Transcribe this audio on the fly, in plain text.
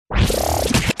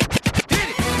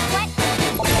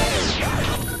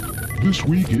This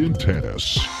Week in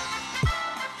Tennis.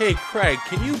 Hey, Craig,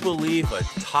 can you believe a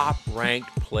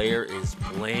top-ranked player is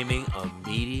blaming a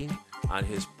meeting on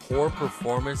his poor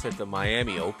performance at the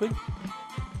Miami Open?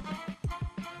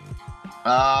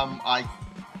 I've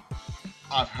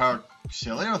heard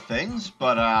sillier things,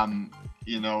 but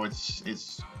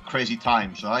it's crazy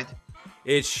times, right?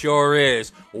 It sure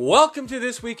is. Welcome to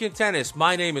This Week in Tennis.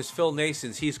 My name is Phil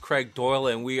Nasons. He's Craig Doyle,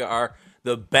 and we are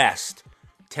the best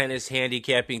tennis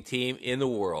handicapping team in the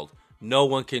world. No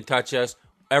one can touch us.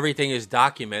 Everything is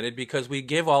documented because we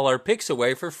give all our picks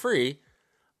away for free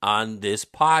on this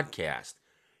podcast.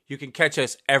 You can catch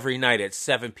us every night at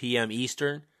 7 p.m.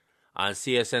 Eastern on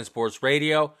CSN Sports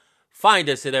Radio. Find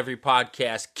us at every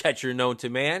podcast catcher known to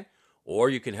man, or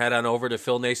you can head on over to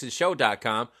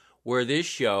philnasonshow.com where this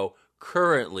show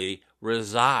currently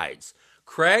resides.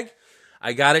 Craig,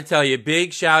 I got to tell you,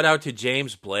 big shout out to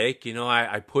James Blake. You know,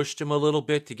 I pushed him a little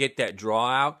bit to get that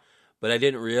draw out, but I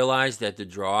didn't realize that the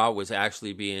draw was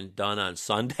actually being done on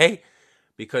Sunday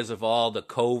because of all the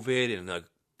COVID and the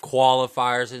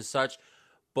qualifiers and such.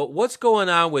 But what's going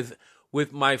on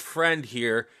with my friend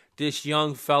here, this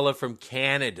young fella from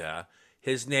Canada?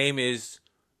 His name is,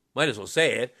 might as well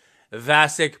say it,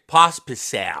 Vasek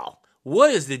Pospisil.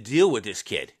 What is the deal with this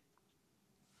kid?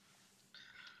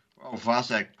 Well,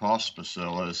 Vasek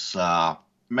Pospisil is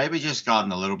maybe just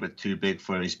gotten a little bit too big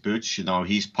for his boots. You know,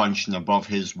 he's punching above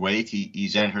his weight.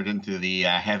 He's entered into the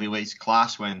heavyweights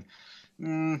class when,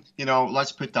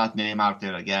 let's put that name out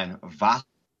there again.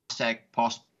 Vasek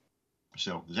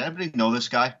Pospisil. Does anybody know this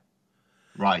guy?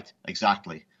 Right,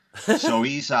 exactly. So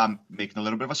he's making a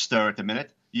little bit of a stir at the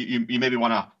minute. You maybe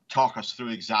want to talk us through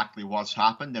exactly what's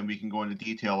happened, and we can go into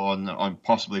detail on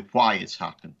possibly why it's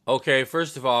happened. Okay,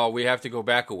 first of all, we have to go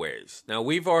back a ways. Now,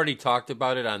 we've already talked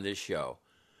about it on this show,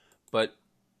 but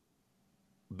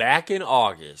back in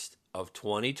August of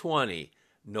 2020,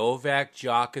 Novak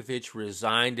Djokovic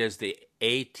resigned as the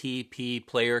ATP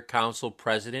Player Council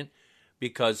president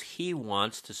because he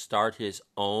wants to start his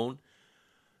own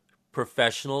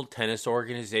professional tennis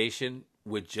organization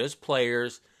with just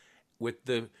players, with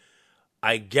the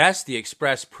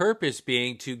express purpose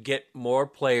being to get more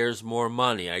players more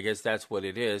money. I guess that's what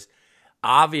it is.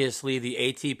 Obviously, the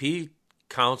ATP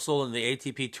Council and the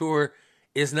ATP Tour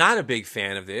is not a big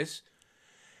fan of this.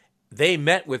 They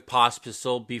met with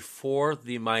Pospisil before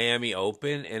the Miami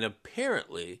Open, and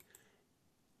apparently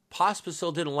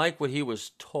Pospisil didn't like what he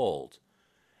was told.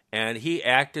 And he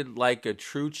acted like a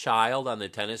true child on the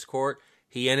tennis court.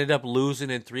 He ended up losing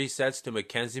in 3 sets to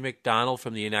Mackenzie McDonald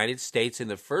from the United States in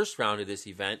the first round of this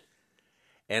event.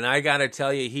 And I got to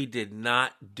tell you, he did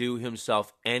not do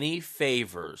himself any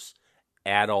favors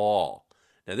at all.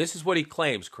 Now, this is what he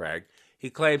claims, Craig. He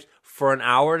claims for an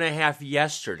hour and a half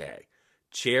yesterday,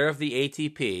 chair of the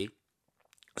ATP,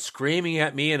 screaming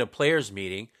at me in a players'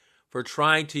 meeting for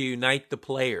trying to unite the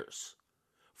players.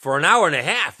 For an hour and a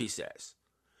half, he says.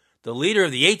 The leader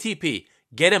of the ATP,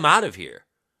 get him out of here.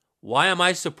 Why am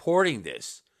I supporting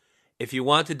this? If you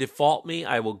want to default me,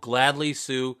 I will gladly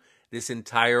sue this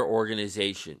entire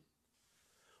organization.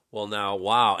 Well, now,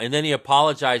 wow. And then he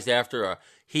apologized after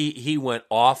he went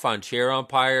off on chair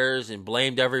umpires and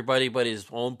blamed everybody but his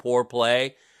own poor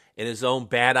play and his own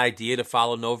bad idea to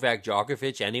follow Novak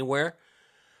Djokovic anywhere.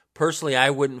 Personally, I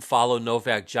wouldn't follow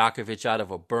Novak Djokovic out of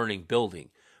a burning building,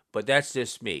 but that's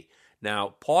just me.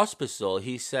 Now, Pospisil,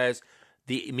 he says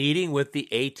the meeting with the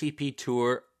ATP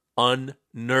Tour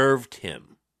unnerved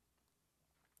him.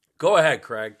 Go ahead,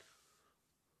 Craig.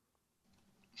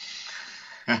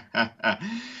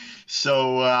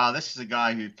 So this is a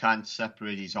guy who can't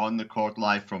separate his on-the-court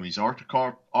life from his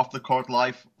off-the-court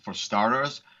life, for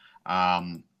starters.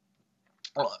 I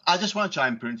just want to try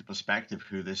and put into perspective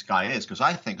who this guy is, because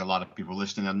I think a lot of people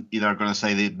listening are either going to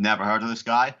say they've never heard of this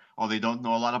guy or they don't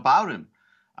know a lot about him.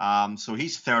 So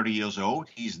he's 30 years old.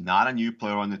 He's not a new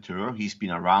player on the tour. He's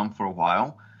been around for a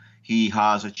while. He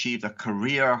has achieved a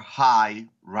career high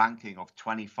ranking of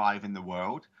 25 in the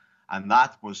world, and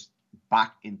that was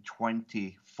back in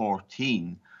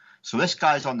 2014. So this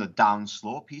guy's on the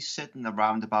downslope. He's sitting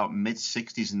around about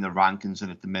mid-60s in the rankings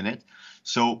at the minute.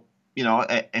 So, you know,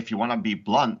 if you want to be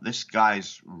blunt, this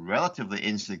guy's relatively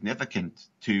insignificant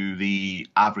to the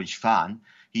average fan.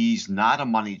 He's not a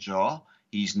money draw.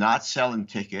 He's not selling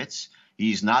tickets.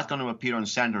 He's not going to appear on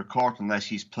center court unless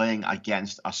he's playing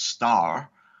against a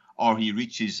star or he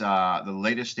reaches the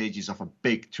later stages of a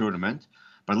big tournament.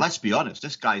 But let's be honest,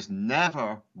 this guy's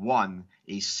never won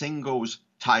a singles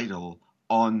title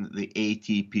on the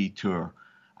ATP Tour.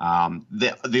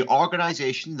 The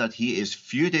organization that he is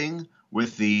feuding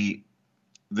with the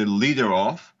leader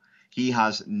of He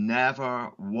has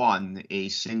never won a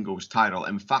singles title.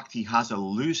 In fact, he has a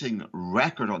losing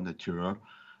record on the tour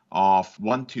of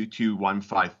 122,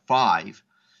 155.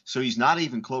 So he's not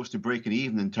even close to breaking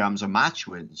even in terms of match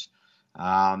wins.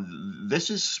 This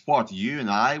is what you and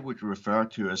I would refer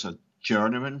to as a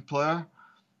journeyman player.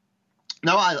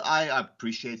 Now, I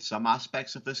appreciate some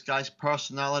aspects of this guy's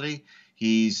personality.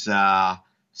 He's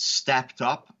stepped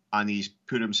up and he's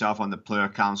put himself on the player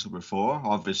council before.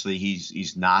 Obviously,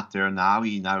 he's not there now.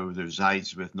 He now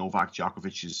resides with Novak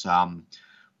Djokovic's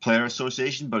player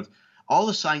association. But all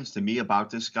the signs to me about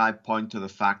this guy point to the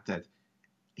fact that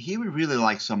he would really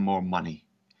like some more money.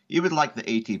 He would like the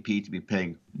ATP to be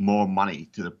paying more money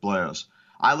to the players.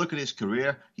 I look at his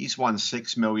career. He's won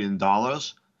 $6 million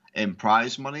in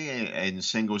prize money in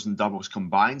singles and doubles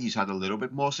combined. He's had a little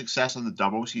bit more success on the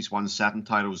doubles. He's won 7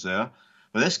 titles there.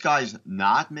 But this guy's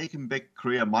not making big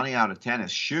career money out of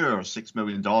tennis. Sure, $6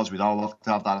 million, we'd all love to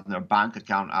have that in their bank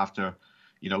account after,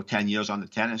 10 years on the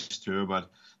tennis tour. But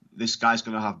this guy's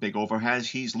going to have big overheads.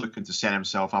 He's looking to set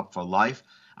himself up for life.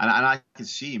 And I can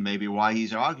see maybe why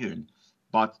he's arguing.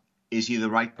 But is he the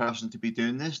right person to be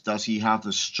doing this? Does he have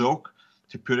the stroke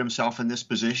to put himself in this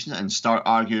position and start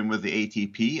arguing with the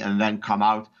ATP and then come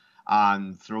out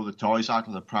and throw the toys out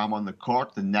of the pram on the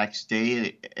court the next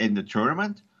day in the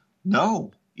tournament?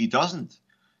 No, he doesn't.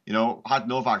 Had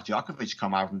Novak Djokovic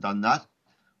come out and done that,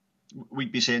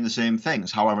 we'd be saying the same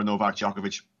things. However, Novak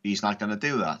Djokovic, he's not going to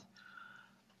do that.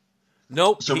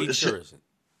 Nope, he sure isn't.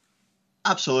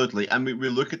 Absolutely. And we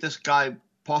look at this guy,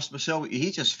 Pospisil,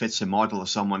 he just fits the model of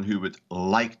someone who would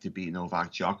like to be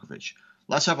Novak Djokovic.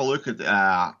 Let's have a look at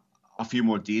a few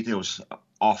more details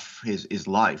of his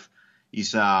life.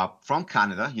 He's from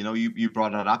Canada. You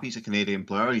brought that up. He's a Canadian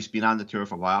player. He's been on the tour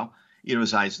for a while. He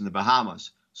resides in the Bahamas.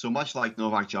 So much like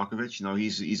Novak Djokovic,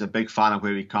 he's a big fan of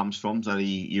where he comes from, that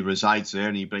he resides there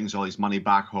and he brings all his money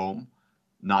back home.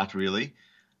 Not really.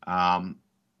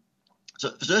 So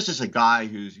this is a guy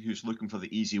who's looking for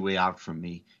the easy way out from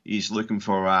me. He's looking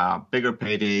for bigger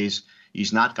paydays.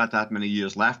 He's not got that many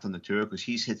years left on the tour because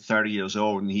he's hit 30 years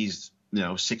old and he's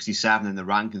 67 in the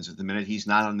rankings at the minute. He's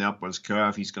not on the upwards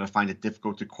curve. He's going to find it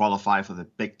difficult to qualify for the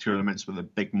big tournaments with the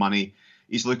big money.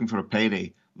 He's looking for a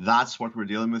payday. That's what we're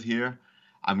dealing with here.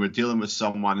 And we're dealing with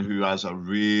someone who has a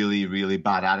really, really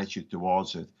bad attitude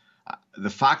towards it. The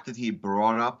fact that he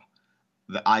brought up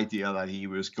the idea that he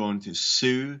was going to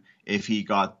sue if he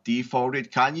got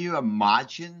defaulted, can you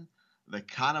imagine the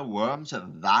can of worms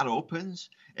that opens?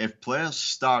 If players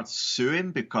start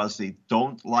suing because they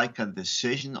don't like a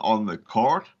decision on the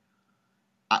court,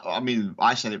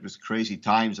 I said it was crazy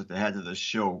times at the head of the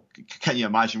show. Can you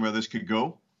imagine where this could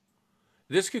go?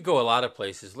 This could go a lot of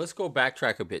places. Let's go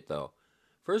backtrack a bit, though.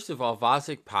 First of all,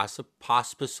 Vasek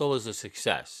Pospisil is a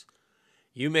success.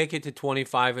 You make it to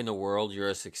 25 in the world, you're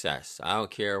a success. I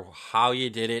don't care how you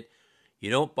did it. You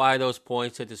don't buy those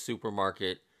points at the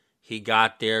supermarket. He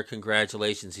got there.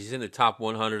 Congratulations. He's in the top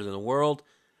 100 in the world.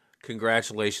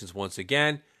 Congratulations once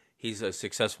again. He's a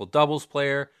successful doubles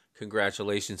player.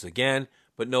 Congratulations again.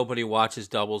 But nobody watches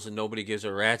doubles and nobody gives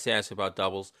a rat's ass about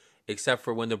doubles except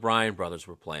for when the Bryan brothers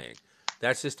were playing.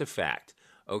 That's just a fact.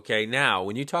 Okay, now,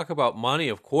 when you talk about money,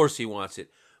 of course he wants it.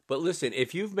 But listen,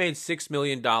 if you've made $6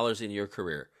 million in your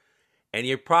career and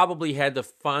you probably had the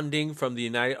funding from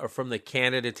the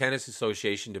Canada Tennis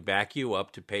Association to back you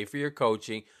up, to pay for your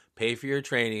coaching, pay for your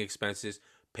training expenses,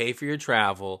 pay for your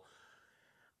travel,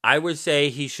 I would say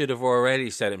he should have already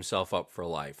set himself up for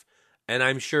life. And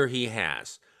I'm sure he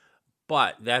has.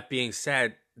 But that being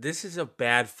said, this is a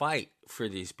bad fight for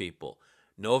these people.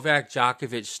 Novak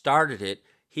Djokovic started it.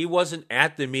 He wasn't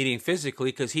at the meeting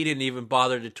physically because he didn't even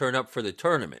bother to turn up for the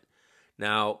tournament.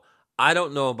 Now, I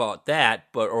don't know about that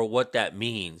or what that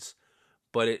means,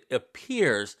 but it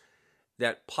appears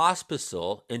that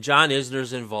Pospisil and John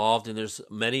Isner's involved, and there's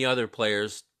many other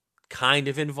players kind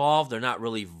of involved. They're not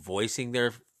really voicing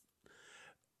their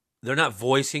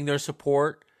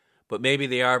support, but maybe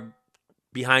they are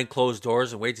behind closed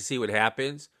doors and wait to see what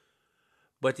happens.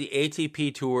 But the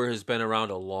ATP Tour has been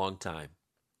around a long time.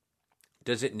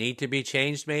 Does it need to be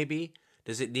changed maybe?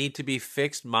 Does it need to be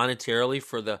fixed monetarily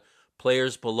for the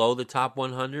players below the top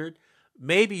 100?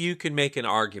 Maybe you can make an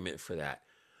argument for that.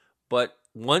 But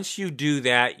once you do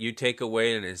that, you take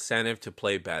away an incentive to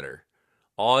play better.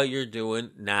 All you're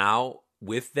doing now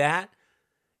with that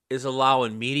is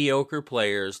allowing mediocre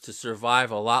players to survive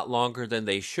a lot longer than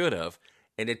they should have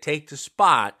and to take the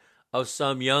spot of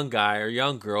some young guy or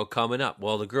young girl coming up.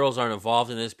 Well, the girls aren't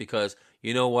involved in this because,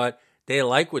 you know what? They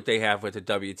like what they have with the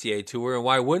WTA Tour, and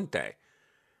why wouldn't they?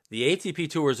 The ATP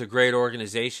Tour is a great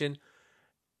organization,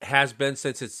 has been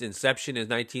since its inception in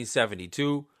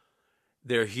 1972.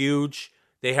 They're huge.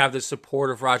 They have the support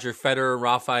of Roger Federer,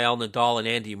 Rafael Nadal, and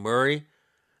Andy Murray.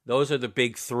 Those are the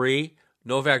big three.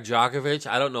 Novak Djokovic,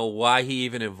 I don't know why he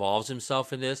even involves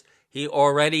himself in this. He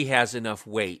already has enough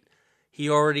weight. He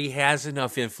already has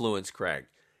enough influence, Craig.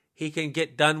 He can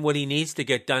get done what he needs to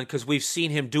get done because we've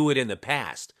seen him do it in the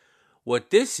past. What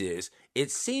this is,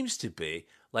 it seems to be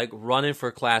like running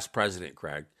for class president,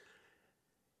 Craig.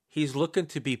 He's looking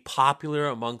to be popular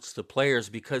amongst the players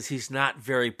because he's not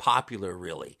very popular,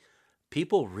 really.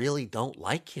 People really don't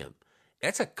like him.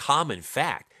 That's a common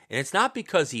fact. And it's not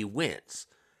because he wins.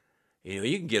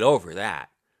 You can get over that.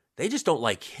 They just don't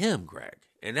like him, Greg.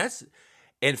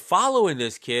 And following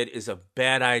this kid is a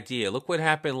bad idea. Look what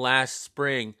happened last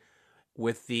spring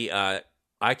with the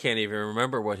I can't even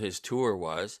remember what his tour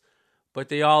was, but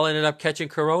they all ended up catching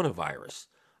coronavirus.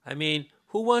 I mean,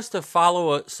 who wants to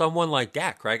follow someone like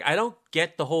that, Craig? I don't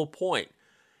get the whole point.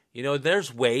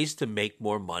 There's ways to make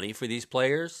more money for these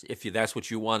players if that's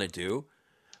what you want to do.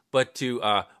 But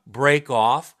to break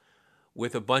off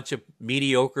with a bunch of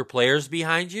mediocre players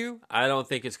behind you, I don't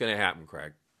think it's going to happen,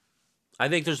 Craig. I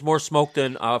think there's more smoke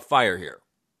than fire here.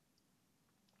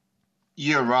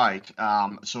 You're right.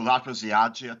 So that was the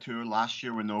Adria Tour last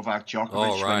year with Novak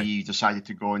Djokovic, when he decided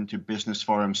to go into business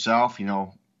for himself,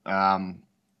 trying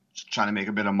to make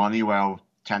a bit of money while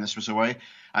tennis was away.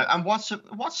 And what's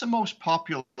the most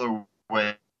popular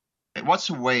way? What's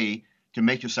the way to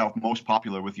make yourself most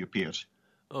popular with your peers?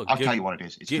 I'll tell you what it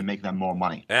is. It's to make them more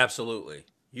money. Absolutely.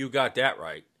 You got that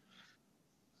right.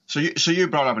 So you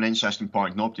brought up an interesting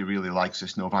point. Nobody really likes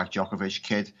this Novak Djokovic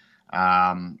kid,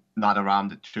 not around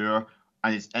the tour.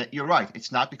 And you're right.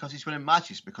 It's not because he's winning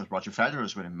matches, because Roger Federer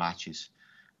is winning matches.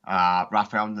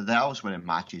 Rafael Nadal is winning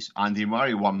matches. Andy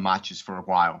Murray won matches for a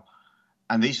while.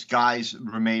 And these guys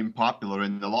remain popular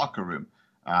in the locker room.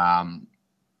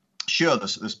 Sure,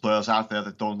 there's players out there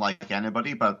that don't like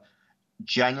anybody, but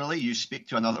generally, you speak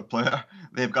to another player,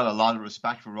 they've got a lot of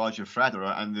respect for Roger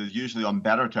Federer, and they're usually on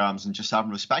better terms than just having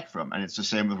respect for him. And it's the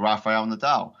same with Rafael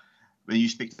Nadal. When you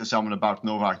speak to someone about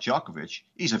Novak Djokovic,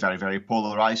 he's a very, very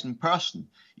polarizing person.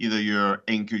 Either you're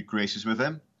in good graces with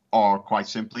him, or quite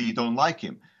simply, you don't like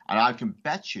him. And I can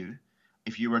bet you,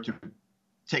 if you were to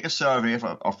take a survey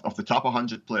of the top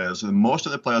 100 players, and most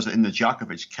of the players in the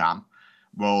Djokovic camp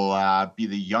will be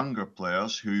the younger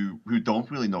players who don't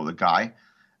really know the guy,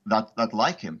 that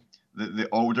like him. The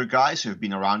older guys who have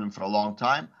been around him for a long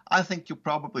time, I think you'll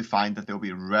probably find that they'll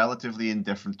be relatively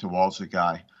indifferent towards the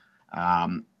guy.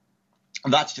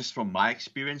 That's just from my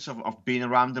experience of being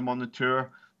around him on the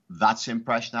tour. That's the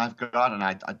impression I've got, and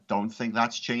I don't think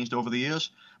that's changed over the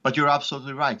years. But you're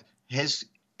absolutely right. His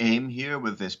aim here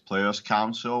with this Players'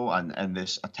 Council and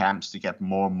this attempts to get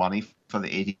more money for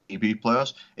the ATP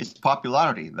players, it's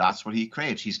popularity. That's what he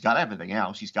craves. He's got everything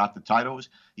else. He's got the titles.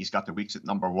 He's got the weeks at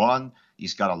number one.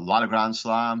 He's got a lot of Grand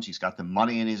Slams. He's got the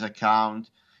money in his account.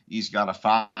 He's got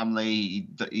a family.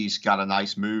 He's got a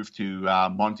nice move to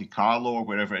Monte Carlo or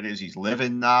wherever it is he's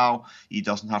living now. He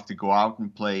doesn't have to go out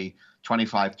and play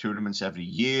 25 tournaments every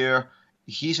year.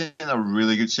 He's in a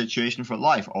really good situation for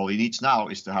life. All he needs now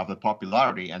is to have the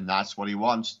popularity, and that's what he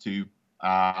wants to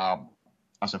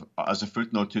as a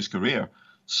footnote to his career.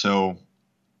 So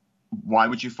why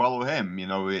would you follow him?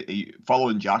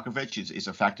 Following Djokovic is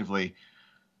effectively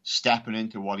stepping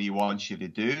into what he wants you to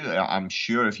do. I'm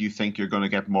sure if you think you're going to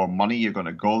get more money, you're going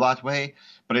to go that way.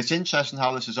 But it's interesting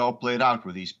how this is all played out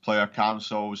with these player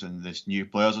councils and this new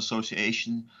players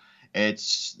association.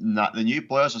 It's not the new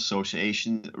players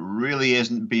association really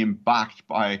isn't being backed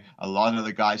by a lot of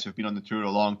the guys who've been on the tour a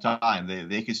long time.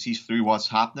 They can see through what's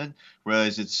happening,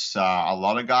 whereas it's a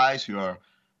lot of guys who are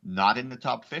not in the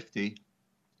top 50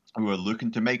 who are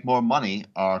looking to make more money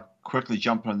are quickly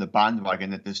jumping on the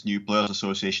bandwagon that this new players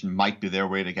association might be their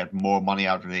way to get more money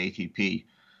out of the ATP.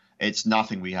 It's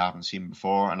nothing we haven't seen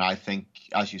before, and I think,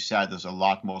 as you said, there's a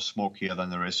lot more smoke here than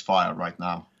there is fire right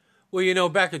now. Well,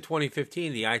 back in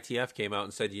 2015, the ITF came out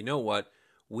and said, you know what?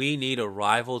 We need a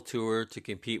rival tour to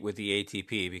compete with the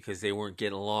ATP because they weren't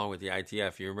getting along with the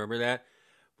ITF. You remember that?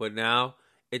 But now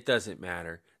it doesn't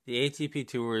matter. The ATP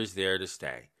tour is there to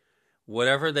stay.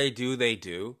 Whatever they do, they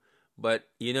do. But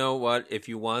you know what? If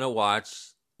you want to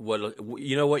watch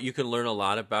you can learn a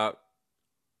lot about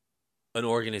an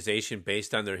organization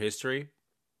based on their history.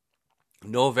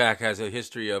 Novak has a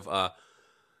history of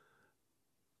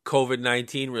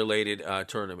COVID-19 related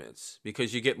tournaments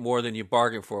because you get more than you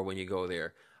bargain for when you go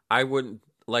there. I wouldn't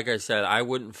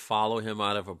follow him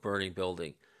out of a burning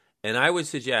building. And I would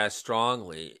suggest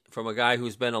strongly, from a guy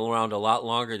who's been around a lot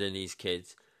longer than these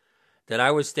kids, that I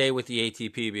would stay with the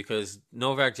ATP because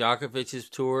Novak Djokovic's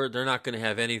tour, they're not going to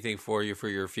have anything for you for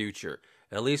your future.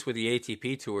 At least with the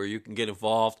ATP tour, you can get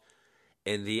involved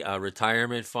in the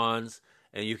retirement funds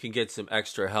and you can get some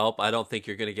extra help. I don't think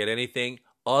you're going to get anything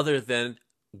other than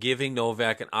giving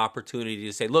Novak an opportunity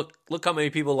to say, look how many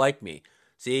people like me.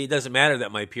 See, it doesn't matter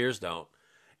that my peers don't.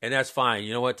 And that's fine.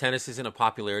 You know what? Tennis isn't a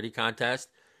popularity contest,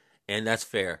 and that's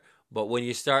fair. But when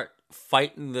you start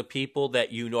fighting the people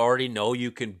that you already know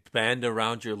you can bend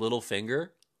around your little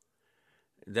finger,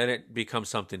 then it becomes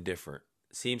something different.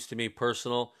 Seems to me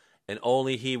personal, and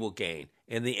only he will gain.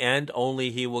 In the end, only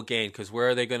he will gain, because where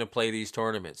are they going to play these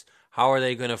tournaments? How are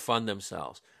they going to fund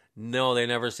themselves? No, they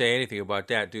never say anything about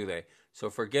that, do they? So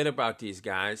forget about these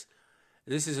guys.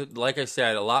 This is, like I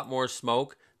said, a lot more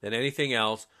smoke than anything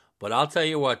else. But I'll tell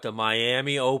you what, the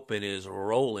Miami Open is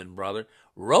rolling, brother.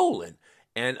 Rolling.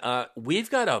 And we've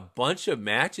got a bunch of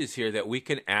matches here that we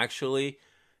can actually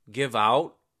give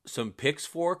out some picks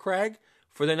for, Craig,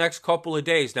 for the next couple of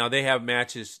days. Now, they have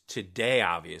matches today,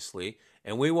 obviously,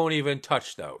 and we won't even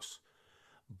touch those.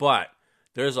 But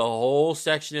there's a whole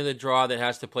section of the draw that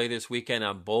has to play this weekend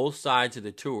on both sides of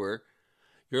the tour.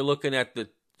 You're looking at the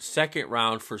second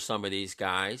round for some of these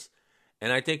guys.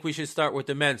 And I think we should start with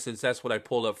the men since that's what I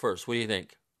pulled up first. What do you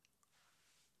think?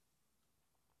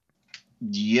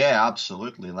 Yeah,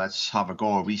 absolutely. Let's have a go.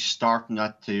 Are we starting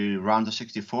at the round of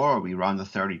 64? Or are we round of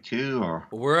 32 or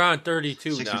We're on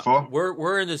 32 64? now.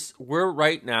 We're in this. We're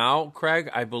right now, Craig.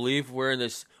 I believe we're in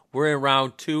this. We're in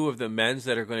round 2 of the men's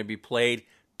that are going to be played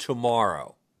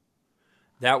tomorrow.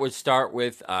 That would start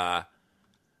with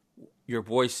your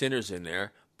boy Sinners in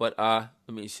there, but let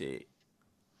me see.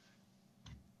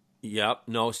 Yep,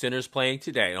 no, Sinner's playing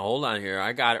today. Now, hold on here.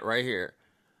 I got it right here.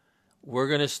 We're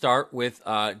going to start with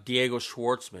Diego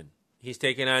Schwartzman. He's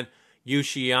taking on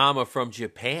Yoshiyama from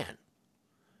Japan.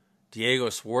 Diego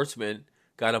Schwartzman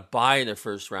got a bye in the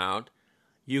first round.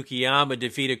 Yukiyama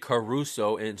defeated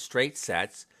Caruso in straight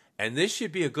sets. And this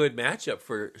should be a good matchup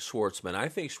for Schwartzman. I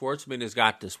think Schwartzman has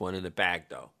got this one in the bag,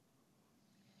 though.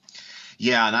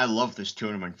 Yeah, and I love this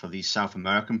tournament for these South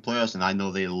American players, and I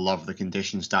know they love the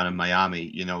conditions down in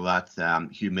Miami. You know, that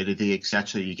humidity,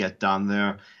 etc. you get down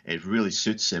there, it really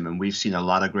suits him. And we've seen a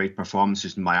lot of great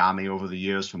performances in Miami over the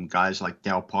years from guys like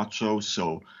Del Potro.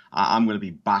 So I'm going to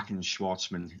be backing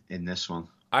Schwartzman in this one.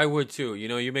 I would too. You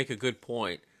know, you make a good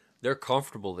point. They're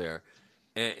comfortable there.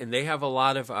 And they have a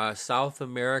lot of South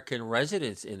American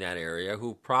residents in that area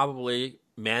who probably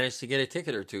managed to get a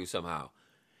ticket or two somehow.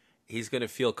 He's going to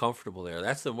feel comfortable there.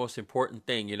 That's the most important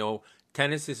thing. You know,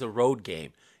 tennis is a road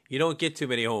game. You don't get too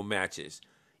many home matches.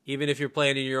 Even if you're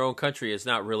playing in your own country, it's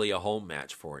not really a home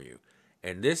match for you.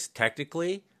 And this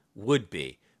technically would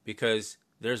be because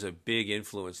there's a big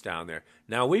influence down there.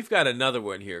 Now, we've got another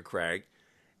one here, Craig.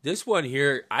 This one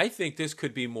here, I think this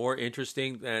could be more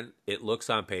interesting than it looks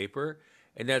on paper.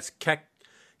 And that's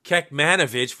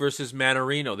Kekmanovic versus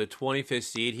Mannarino, the 25th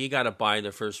seed. He got a bye in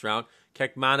the first round.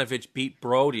 Kekmanovic beat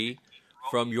Brody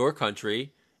from your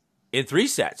country in 3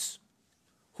 sets.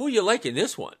 Who you like in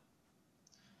this one?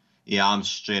 Yeah, I'm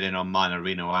straight in on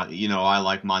Mannarino. I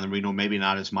like Mannarino, maybe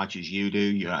not as much as you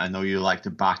do. I know you like to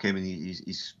back him, and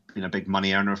he's been a big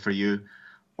money earner for you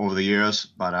over the years.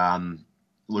 But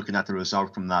looking at the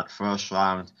result from that first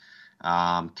round,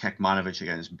 Kekmanovic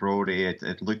against Brody,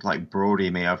 it looked like Brody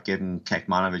may have given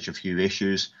Kekmanovic a few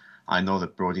issues. I know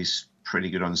that Brody's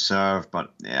pretty good on serve,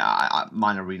 but yeah,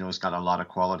 Mannarino's got a lot of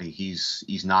quality.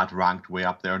 He's not ranked way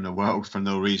up there in the world for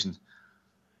no reason.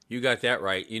 You got that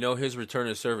right. You know, his return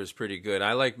to serve is pretty good.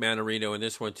 I like Mannarino in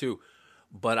this one too,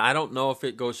 but I don't know if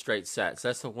it goes straight sets.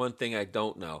 That's the one thing I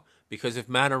don't know, because if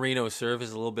Mannarino's serve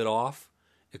is a little bit off,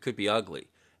 it could be ugly,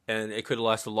 and it could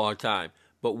last a long time.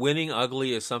 But winning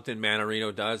ugly is something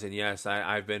Mannarino does, and yes,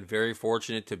 I've been very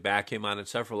fortunate to back him on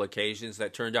several occasions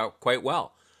that turned out quite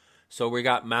well. So we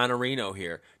got Mannarino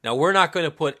here. Now, we're not going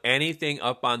to put anything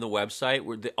up on the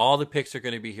website. All the picks are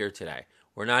going to be here today.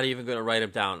 We're not even going to write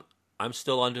them down. I'm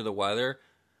still under the weather.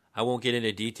 I won't get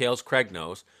into details. Craig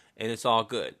knows, and it's all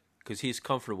good because he's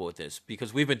comfortable with this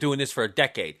because we've been doing this for a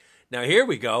decade. Now, here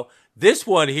we go. This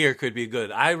one here could be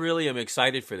good. I really am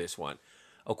excited for this one.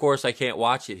 Of course, I can't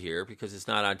watch it here because it's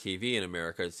not on TV in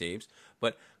America, it seems.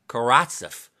 But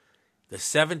Karatsev, the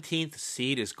 17th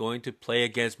seed, is going to play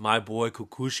against my boy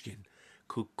Kukushkin.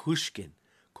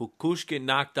 Kukushkin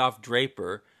knocked off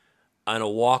Draper on a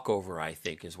walkover, I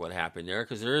think, is what happened there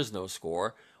because there is no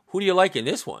score. Who do you like in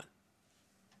this one?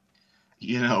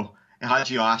 You know, had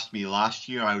you asked me last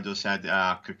year, I would have said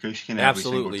Kukushkin every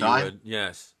Absolutely, single time. you would,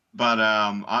 yes. But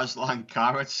Aslan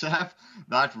Karatsev,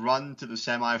 that run to the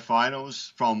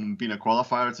semi-finals from being a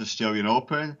qualifier to Australian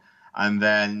Open, And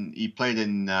then he played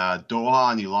in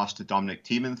Doha and he lost to Dominic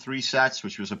Thiem in 3 sets,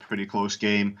 which was a pretty close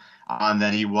game. And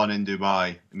then he won in Dubai.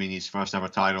 I mean, his first ever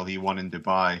title, he won in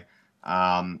Dubai.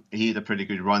 He had a pretty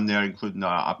good run there, including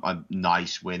a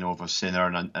nice win over Sinner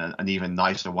and an even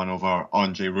nicer one over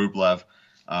Andrei Rublev.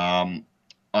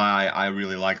 I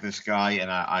really like this guy,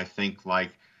 and I think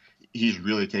like he's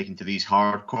really taken to these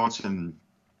hard courts, and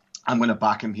I'm going to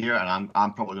back him here, and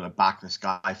I'm probably going to back this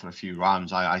guy for a few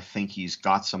rounds. I think he's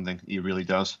got something. He really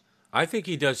does. I think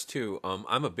he does too.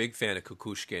 I'm a big fan of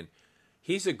Kukushkin.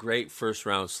 He's a great first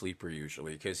round sleeper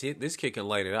usually because this kid can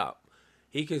light it up.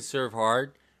 He can serve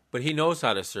hard, but he knows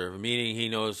how to serve, meaning he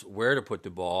knows where to put the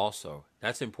ball also.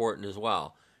 That's important as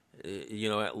well.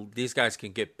 These guys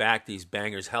can get back these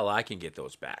bangers. Hell, I can get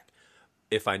those back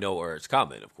if I know where it's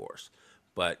coming, of course.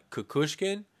 But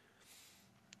Kukushkin,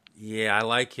 yeah, I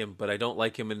like him, but I don't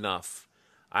like him enough.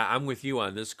 I'm with you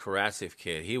on this Karatsev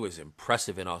kid. He was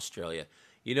impressive in Australia.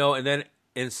 And then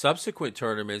in subsequent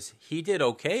tournaments, he did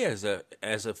okay as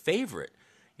a favorite.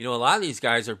 A lot of these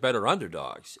guys are better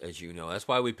underdogs, as you know. That's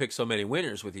why we pick so many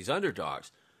winners with these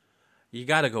underdogs. You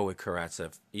got to go with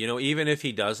Karatsev. Even if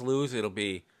he does lose, it'll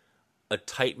be a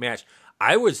tight match.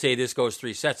 I would say this goes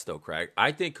 3 sets, though, Craig.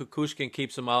 I think Kukushkin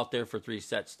keeps him out there for 3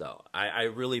 sets, though. I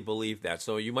really believe that.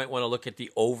 So you might want to look at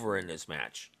the over in this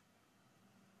match.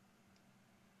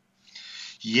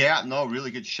 Yeah, no,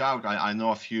 really good shout. I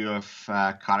know a few of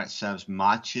Karatsev's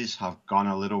matches have gone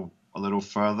a little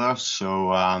further.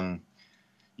 So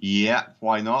yeah,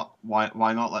 why not?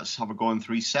 Why not? Let's have a go in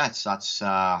 3 sets. That's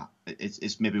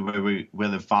it's maybe where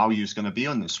the value is going to be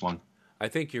on this one. I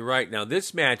think you're right. Now,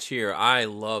 this match here, I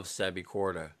love Sebi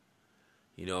Korda.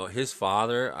 His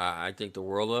father, I think the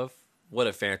world of. What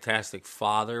a fantastic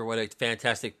father. What a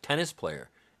fantastic tennis player,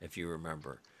 if you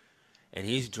remember. And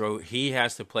he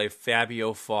has to play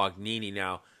Fabio Fognini.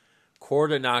 Now,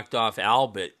 Korda knocked off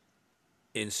Albert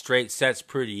in straight sets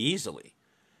pretty easily.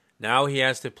 Now he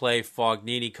has to play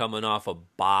Fognini coming off a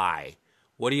bye.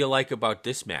 What do you like about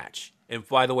this match? And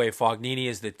by the way, Fognini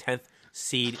is the 10th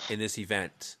seed in this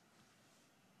event.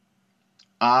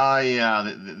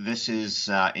 This is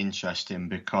interesting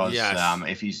because yes.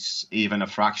 If he's even a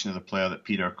fraction of the player that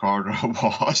Peter Korda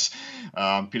was,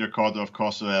 Peter Korda, of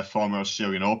course, a former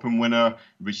Australian Open winner,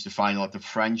 reached the final at the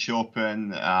French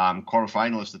Open,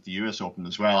 quarterfinalist at the US Open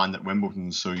as well, and at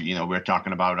Wimbledon. So, we're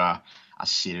talking about a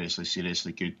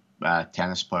seriously good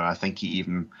tennis player. I think he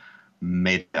even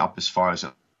made it up as far as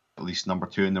at least number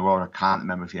 2 in the world. I can't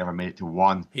remember if he ever made it to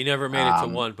 1. He never made it to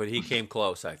 1, but he came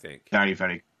close, I think. Very,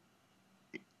 very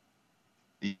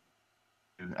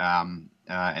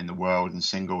in the world in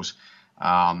singles.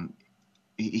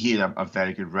 He had a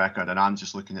very good record, and I'm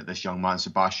just looking at this young man,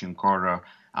 Sebastian Korda,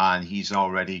 and he's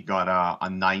already got a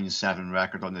 9-7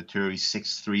 record on the tour. He's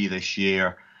 6-3 this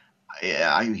year.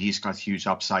 He's got huge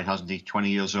upside, hasn't he?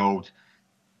 20 years old.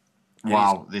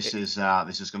 Wow, this is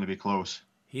going to be close.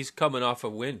 He's coming off a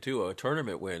win too, a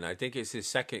tournament win. I think it's his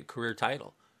 2nd career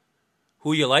title.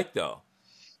 Who you like though?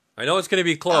 I know it's going to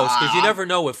be close because you never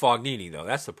know with Fognini though.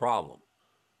 That's the problem.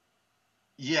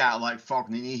 Yeah, like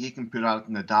Fognini, he can put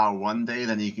out Nadal one day,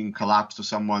 then he can collapse to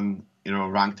someone,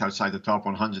 ranked outside the top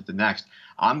 100 the next.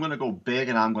 I'm going to go big,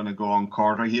 and I'm going to go on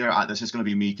Korda here. This is going to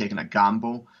be me taking a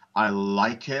gamble. I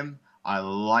like him. I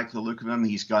like the look of him.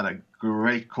 He's got a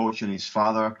great coach in his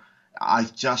father. I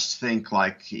just think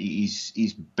like he's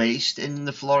based in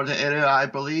the Florida area, I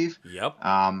believe. Yep.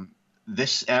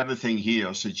 Everything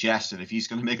here suggests that if he's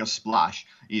going to make a splash,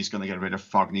 he's going to get rid of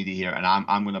Fognini here, and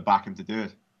I'm going to back him to do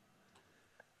it.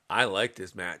 I like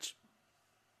this match.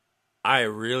 I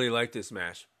really like this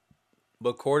match.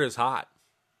 But Korda's hot.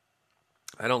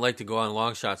 I don't like to go on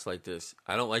long shots like this.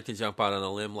 I don't like to jump out on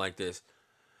a limb like this.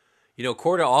 Peter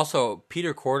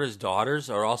Korda's daughters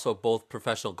are also both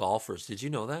professional golfers. Did you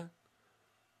know that?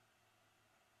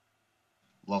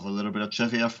 Love a little bit of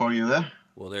trivia for you there.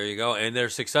 Well, there you go. And they're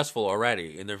successful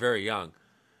already, and they're very young.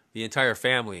 The entire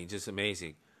family, just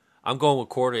amazing. I'm going with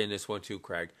Korda in this one too,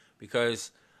 Craig,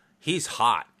 because he's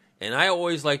hot. And I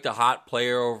always like the hot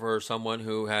player over someone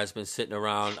who has been sitting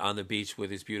around on the beach with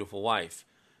his beautiful wife.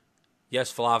 Yes,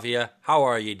 Flavia, how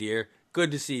are you, dear? Good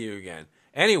to see you again.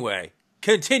 Anyway,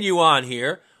 continue on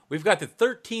here. We've got the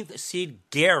 13th seed,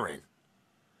 Garin.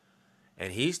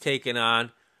 And he's taking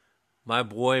on my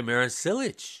boy, Marin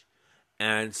Cilic.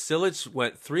 And Cilic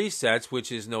went 3 sets,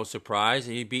 which is no surprise,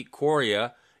 and he beat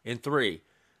Coria in 3.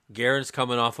 Garin's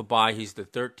coming off a bye. He's the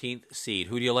 13th seed.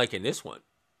 Who do you like in this one?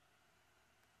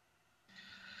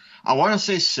 I want to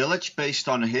say Silic based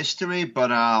on history,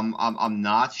 but I'm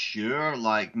not sure.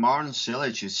 Like Marin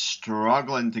Cilic is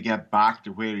struggling to get back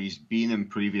to where he's been in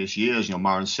previous years. You know,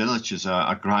 Marin Cilic is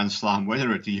a Grand Slam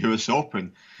winner at the U.S.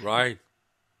 Open. Right.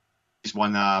 He's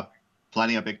won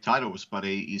plenty of big titles, but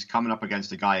he's coming up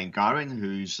against a guy in Garin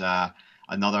who's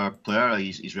another player.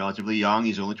 He's relatively young.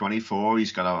 He's only 24.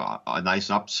 He's got a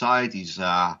nice upside. He's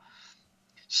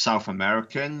South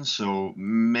American, so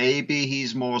maybe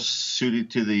he's more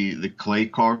suited to the clay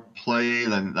court play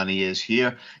than he is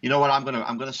here. You know what? I'm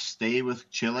gonna stay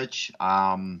with Cilic.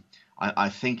 I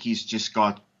think he's just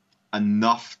got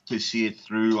enough to see it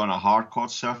through on a hard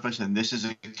court surface, and this is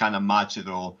a kind of match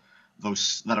that'll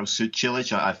suit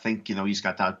Cilic. I think he's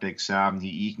got that big serve, and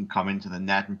he can come into the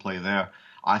net and play there.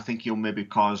 I think he'll maybe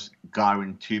cause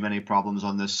Garin too many problems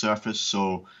on this surface,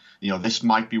 so. This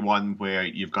might be one where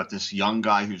you've got this young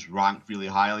guy who's ranked really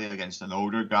highly against an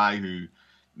older guy who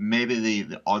maybe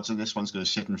the odds on this one's going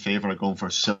to sit in favor of going for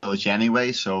Cilic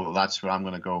anyway. So that's where I'm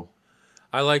going to go.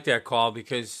 I like that call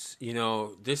because,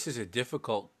 this is a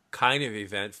difficult kind of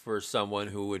event for someone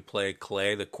who would play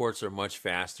clay. The courts are much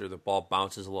faster. The ball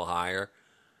bounces a little higher.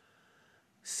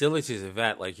 Cilic is a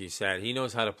vet, like you said. He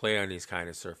knows how to play on these kind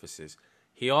of surfaces.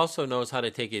 He also knows how to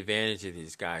take advantage of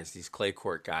these guys, these clay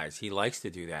court guys. He likes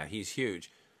to do that. He's huge.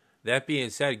 That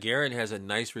being said, Garin has a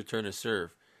nice return to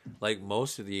serve, like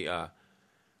most of the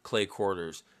clay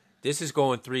quarters. This is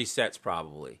going 3 sets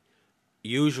probably.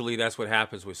 Usually that's what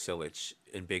happens with Cilic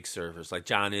in big servers, like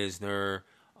John Isner.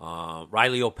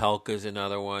 Riley Opelka is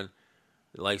another one.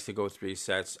 He likes to go 3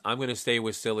 sets. I'm going to stay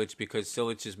with Cilic because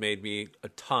Cilic has made me a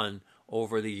ton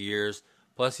over the years.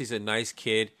 Plus, he's a nice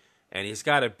kid. And he's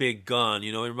got a big gun.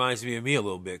 It reminds me of me a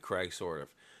little bit, Craig, sort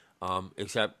of.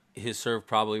 Except his serve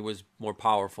probably was more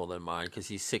powerful than mine because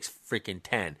he's 6'10".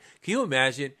 Can you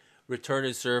imagine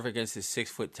returning serve against this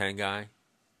 6'10" guy?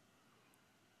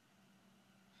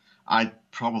 I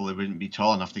probably wouldn't be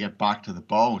tall enough to get back to the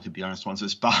ball, to be honest, once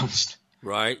it's bounced.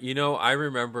 Right. I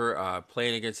remember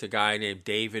playing against a guy named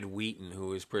David Wheaton, who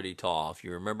was pretty tall, if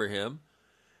you remember him.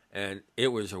 And it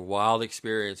was a wild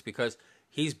experience because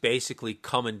he's basically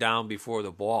coming down before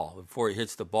he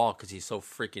hits the ball because he's so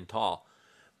freaking tall.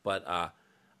 But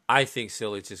I think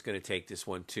Cilic is going to take this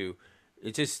one too.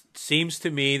 It just seems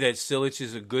to me that Cilic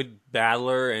is a good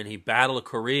battler, and he battled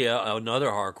Korea,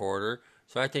 another hard quarter,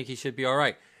 so I think he should be all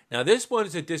right. Now, this one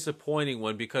is a disappointing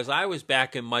one because I was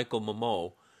backing Michael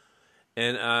Mamo,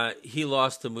 and he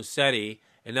lost to Musetti,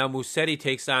 and now Musetti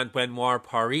takes on Benoit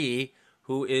Paire,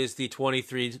 who is the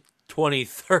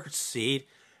 23rd seed,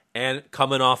 and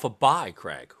coming off a bye,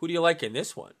 Craig. Who do you like in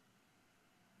this one?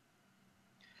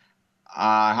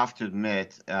 I have to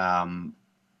admit, Benoit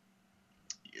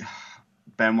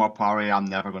Paire, I'm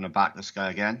never going to back this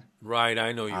guy again. Right,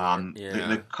 I know you are.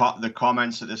 Yeah. The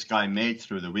comments that this guy made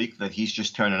through the week that he's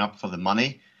just turning up for the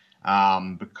money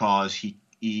because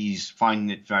he's finding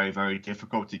it very, very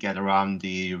difficult to get around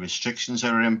the restrictions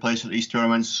that are in place at these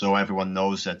tournaments. So everyone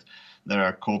knows that there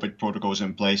are COVID protocols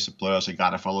in place. The players have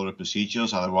got to follow the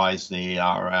procedures, otherwise they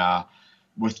are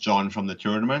withdrawn from the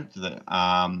tournament.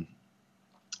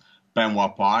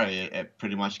 Benoit Paire, it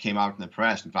pretty much came out in the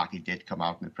press. In fact, he did come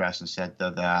out in the press and said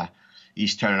that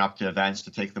he's turning up to events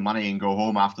to take the money and go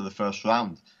home after the first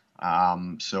round.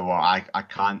 So I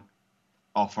can't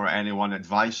offer anyone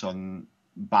advice on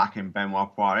backing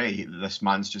Benoit Paire. This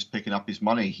man's just picking up his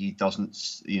money. He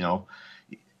doesn't,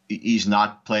 he's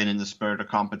not playing in the spirit of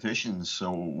competition,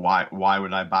 so why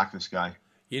would I back this guy?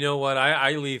 You know what?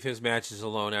 I leave his matches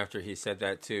alone after he said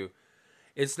that too.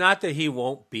 It's not that he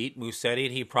won't beat Musetti,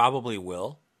 and he probably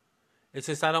will. It's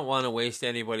just I don't want to waste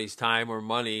anybody's time or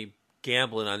money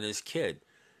gambling on this kid.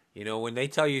 When they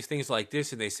tell you things like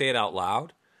this and they say it out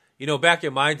loud, back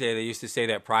in my day they used to say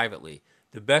that privately.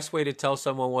 The best way to tell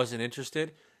someone wasn't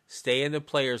interested, stay in the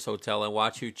players' hotel and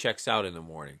watch who checks out in the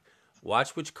morning.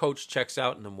 Watch which coach checks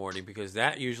out in the morning because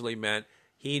that usually meant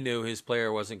he knew his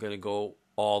player wasn't going to go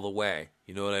all the way.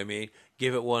 You know what I mean?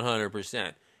 Give it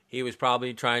 100%. He was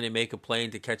probably trying to make a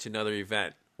plane to catch another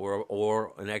event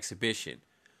or an exhibition.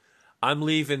 I'm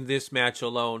leaving this match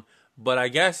alone, but I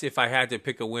guess if I had to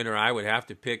pick a winner, I would have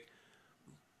to pick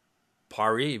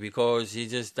Paire because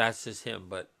that's just him,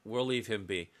 but we'll leave him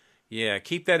be. Yeah,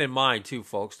 keep that in mind too,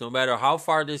 folks. No matter how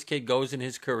far this kid goes in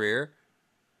his career,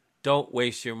 don't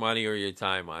waste your money or your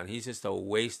time on. He's just a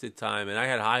waste of time, and I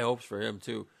had high hopes for him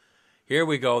too. Here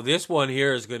we go. This one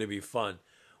here is going to be fun.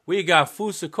 We got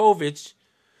Fucsovics.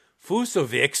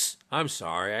 I'm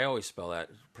sorry, I always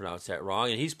pronounce that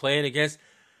wrong. And he's playing against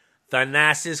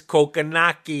Thanasis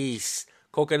Kokkinakis.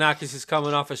 Kokkinakis is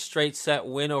coming off a straight set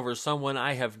win over someone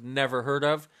I have never heard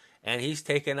of, and he's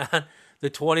taking on the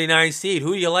 29 seed.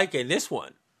 Who do you like in this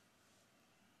one?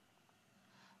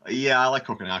 Yeah, I like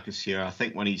Kokonakis here. I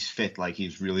think when he's fit, like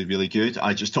he's really, really good.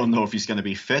 I just don't know if he's going to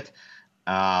be fit.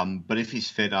 But if he's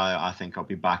fit, I think I'll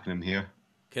be backing him here.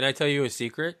 Can I tell you a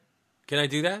secret? Can I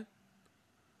do that?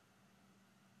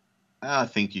 I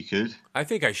think you could. I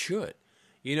think I should.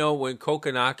 You know, when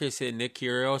Kokonakis and Nick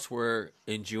Kyrgios were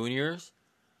in juniors,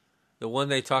 the one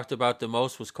they talked about the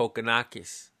most was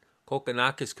Kokonakis.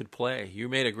 Kokonakis could play. You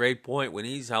made a great point. When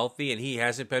he's healthy, and he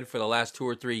hasn't been for the last 2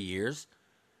 or 3 years,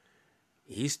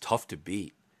 he's tough to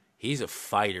beat. He's a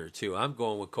fighter, too. I'm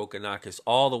going with Kokonakis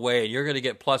all the way, and you're going to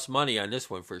get plus money on this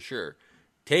one for sure.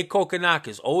 Take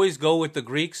Kokonakis. Always go with the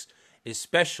Greeks,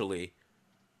 especially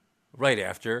right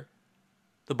after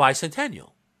the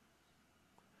bicentennial.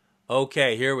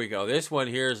 Okay, here we go. This one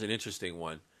here is an interesting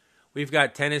one. We've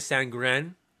got Tennys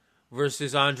Sandgren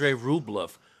versus Andrei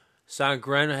Rublev.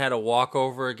 Sandgren had a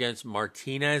walkover against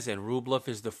Martinez, and Rublev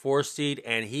is the 4 seed,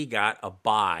 and he got a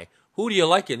bye. Who do you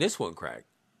like in this one, Craig?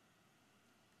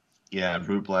 Yeah,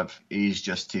 Rublev, he's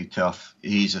just too tough.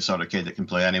 He's the sort of kid that can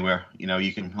play anywhere. You know,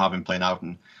 you can have him playing out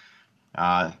in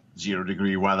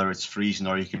 0-degree weather, it's freezing,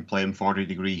 or you can play him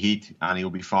 40-degree heat, and he'll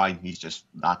be fine. He's just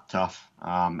that tough,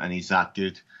 and he's that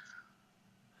good.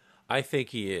 I think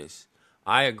he is.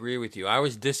 I agree with you. I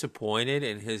was disappointed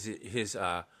in his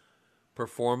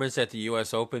performance at the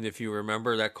U.S. Open. If you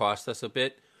remember, that cost us a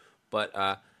bit. But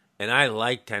and I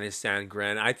like Tennys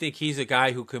Sandgren. I think he's a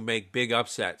guy who can make big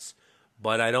upsets.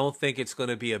 But I don't think it's going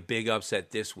to be a big upset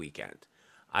this weekend.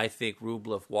 I think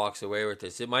Rublev walks away with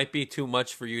this. It might be too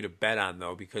much for you to bet on,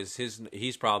 though, because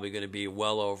he's probably going to be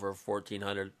well over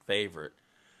 1,400 favorite.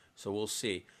 So we'll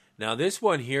see. Now, this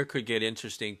one here could get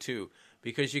interesting, too,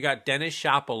 because you got Denis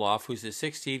Shapovalov, who's the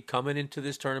 6th seed, coming into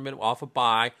this tournament off a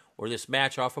bye, or this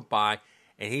match off a bye,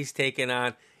 and he's taking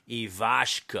on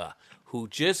Ivashka, who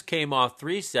just came off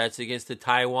 3 sets against the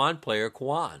Taiwan player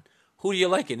Kwon. Who do you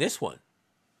like in this one?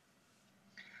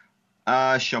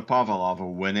 Shapovalov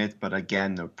will win it, but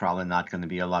again, there's probably not going to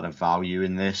be a lot of value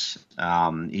in this.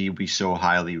 He'll be so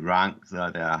highly ranked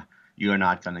that you're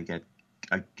not going to get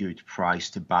a good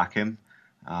price to back him.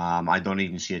 I don't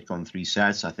even see it going 3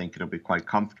 sets. I think it'll be quite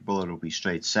comfortable. It'll be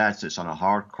straight sets. It's on a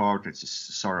hard court. It's a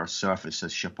sort of surface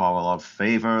that Shapovalov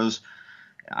favors.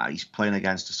 He's playing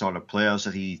against the sort of players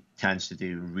that he tends to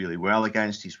do really well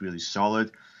against. He's really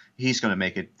solid. He's going to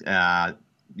make it, to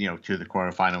the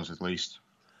quarterfinals at least.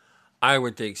 I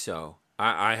would think so.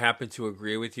 I happen to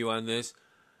agree with you on this.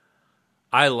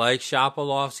 I like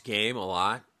Shapovalov's game a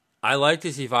lot. I like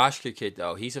this Ivashka kid,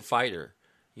 though. He's a fighter,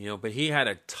 but he had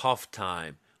a tough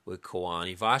time with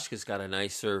Kwon. Ivashka's got a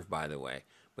nice serve, by the way.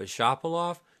 But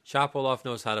Shapovalov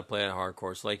knows how to play at hard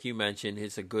courts. Like you mentioned,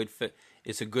 it's a good fit.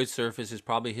 It's a good surface. It's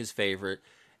probably his favorite.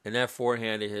 And that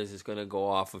forehand of his is going to go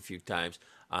off a few times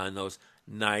on those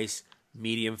nice,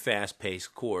 medium,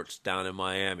 fast-paced courts down in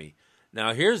Miami.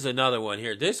 Now, here's another one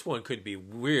here. This one could be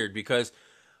weird because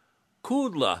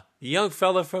Kudla, the young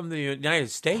fella from the United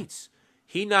States,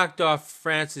 he knocked off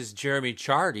France's Jeremy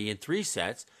Chardy in 3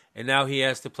 sets, and now he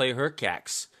has to play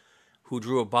Hurkacz, who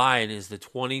drew a bye and is the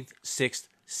 26th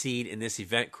seed in this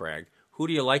event, Craig. Who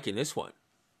do you like in this one?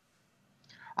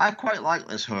 I quite like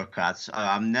this Hurkacz.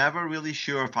 I'm never really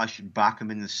sure if I should back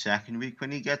him in the second week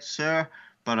when he gets there,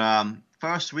 but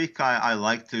first week I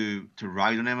like to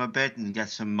ride on him a bit and get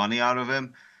some money out of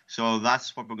him. So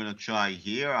that's what we're going to try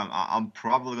here. I'm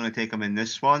probably going to take him in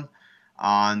this one.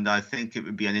 And I think it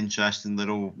would be an interesting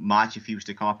little match if he was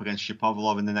to come up against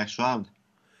Shapovalov in the next round.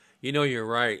 You're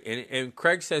right. And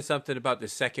Craig said something about the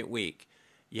second week.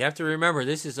 You have to remember,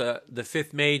 this is the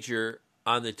 5th major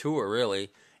on the tour,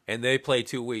 really. And they play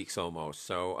 2 weeks almost.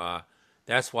 So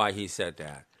that's why he said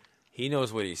that. He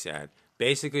knows what he said.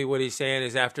 Basically, what he's saying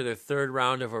is after the 3rd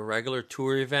round of a regular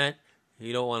tour event,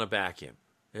 you don't want to back him.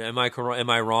 Am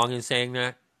I wrong in saying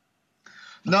that?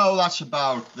 No, that's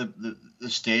about the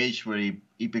stage where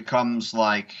he becomes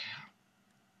like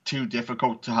too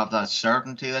difficult to have that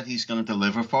certainty that he's going to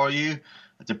deliver for you.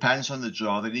 It depends on the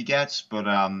draw that he gets, but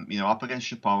up against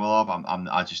Shapovalov,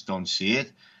 I just don't see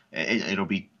it. It'll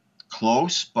be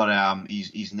close, but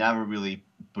he's never really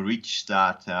breached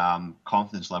that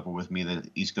confidence level with me that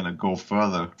he's going to go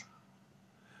further.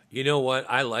 You know what?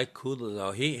 I like Kudla,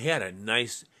 though. He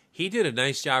did a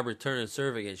nice job returning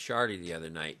serve against Chardy the other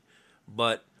night.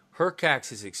 But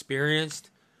Hurkacz is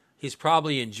experienced. He's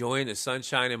probably enjoying the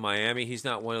sunshine in Miami. He's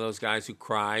not one of those guys who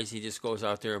cries. He just goes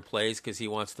out there and plays because he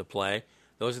wants to play.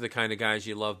 Those are the kind of guys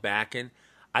you love backing.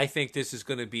 I think this is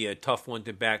going to be a tough one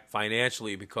to back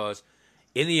financially because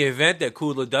in the event that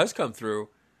Kudla does come through,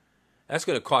 that's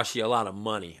going to cost you a lot of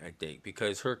money, I think,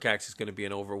 because Hurkacz is going to be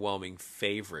an overwhelming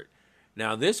favorite.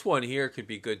 Now, this one here could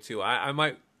be good too. I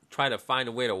might try to find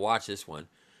a way to watch this one.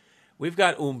 We've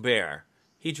got Humbert.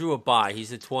 He drew a bye. He's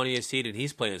the 20th seed, and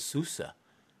he's playing Sousa.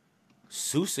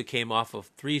 Sousa came off a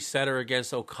 3-setter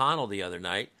against O'Connell the other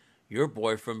night, your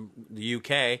boy from the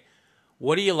UK.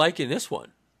 What do you like in this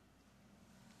one?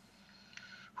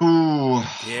 Ooh,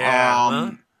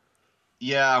 Yeah,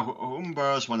 yeah,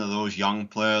 Humbert is one of those young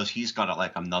players. He's got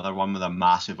like another one with a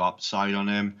massive upside on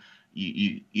him.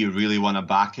 You really want to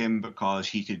back him because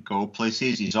he could go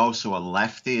places. He's also a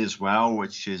lefty as well,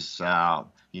 which is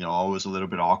always a little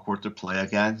bit awkward to play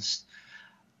against.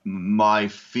 My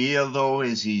fear though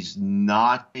is he's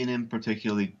not been in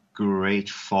particularly great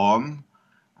form.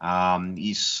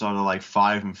 He's sort of like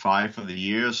 5-5 for the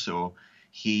year, so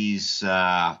he's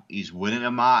winning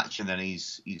a match and then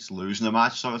he's losing a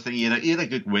match sort of thing. He had a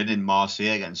good win in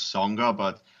Marseille against Songa,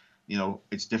 but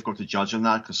it's difficult to judge on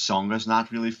that because Songa's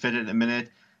not really fit at the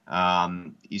minute.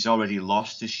 He's already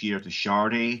lost this year to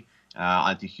Chardy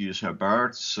and to Hughes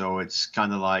Herbert, so it's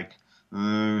kind of like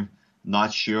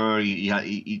not sure.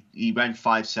 He went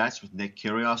 5 sets with Nick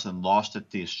Kyrgios and lost at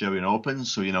the Australian Open,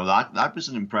 so that was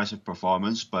an impressive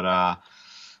performance. But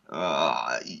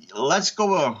let's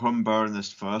go with Humbert in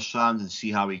this first round and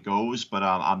see how he goes. But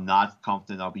I'm not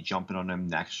confident I'll be jumping on him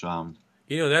next round.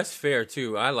 That's fair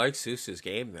too. I like Sousa's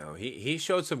game though. He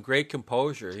showed some great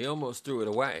composure. He almost threw it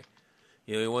away.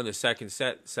 He won the second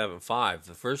set 7-5.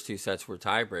 The first 2 sets were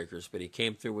tiebreakers, but he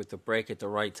came through with the break at the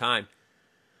right time.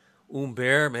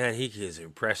 Humbert, man, he is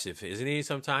impressive, isn't he?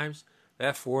 Sometimes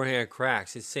that forehand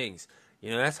cracks. It sings.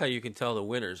 That's how you can tell the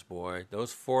winners, boy.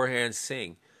 Those forehands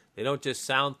sing. They don't just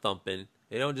sound thumping.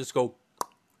 They don't just go.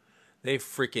 They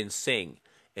freaking sing.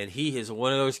 And he is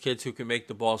one of those kids who can make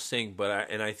the ball sing.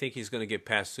 But I think he's going to get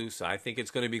past Sousa. I think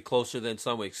it's going to be closer than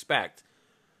some expect.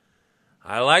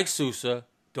 I like Sousa.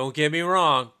 Don't get me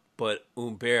wrong. But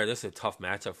Humbert, this is a tough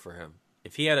matchup for him.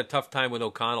 If he had a tough time with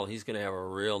O'Connell, he's going to have a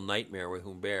real nightmare with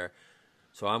Humbert.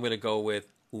 So I'm going to go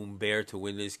with Humbert to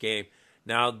win this game.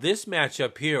 Now, this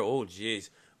matchup here, oh, geez.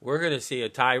 We're going to see a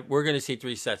tie. We're going to see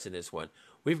 3 sets in this one.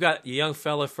 We've got a young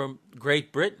fella from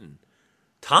Great Britain,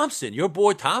 Thompson, your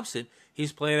boy Thompson.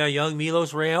 He's playing a young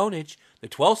Milos Raonic, the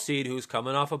 12th seed, who's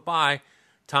coming off a bye.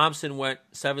 Thompson went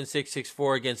 7-6,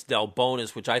 6-4 against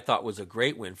Delbonis, which I thought was a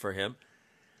great win for him.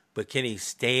 But can he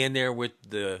stay in there with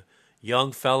the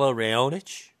young fella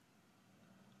Raonic?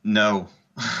 No.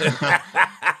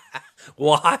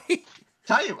 Why?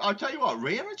 I'll tell you what,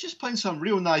 Raonic is playing some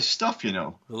real nice stuff,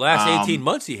 The last 18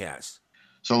 months he has.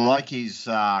 So like he's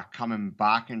coming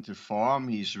back into form.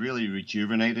 He's really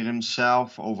rejuvenated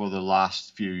himself over the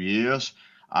last few years.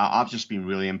 I've just been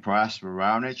really impressed with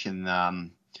Raonic,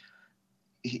 and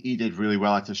he did really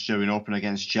well at the Australian Open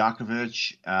against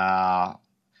Djokovic.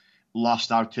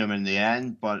 Lost out to him in the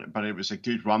end, but it was a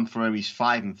good run for him. He's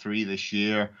 5-3 this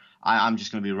year. I'm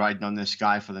just going to be riding on this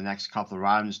guy for the next couple of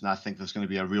rounds, and I think there's going to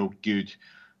be a real good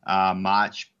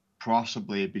match,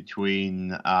 possibly between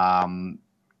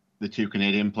the 2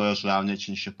 Canadian players, Raonic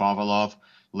and Shapovalov,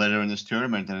 later in this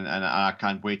tournament, and I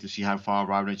can't wait to see how far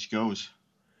Raonic goes.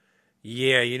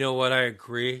 Yeah, you know what? I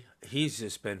agree. He's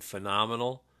just been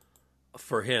phenomenal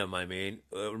for him. I mean,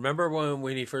 remember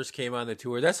when he first came on the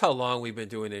tour? That's how long we've been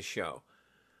doing this show.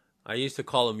 I used to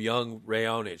call him Young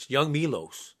Raonic, Young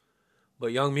Milos.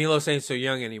 But Young Milos ain't so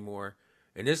young anymore.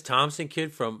 And this Thompson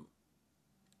kid from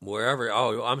wherever,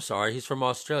 oh, I'm sorry, he's from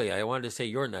Australia. I wanted to say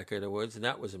your neck of the woods, and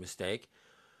that was a mistake.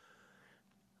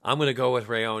 I'm going to go with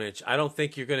Raonic. I don't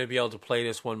think you're going to be able to play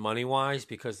this one money-wise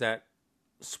because that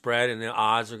spread and the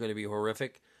odds are going to be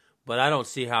horrific. But I don't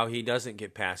see how he doesn't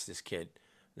get past this kid.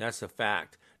 That's a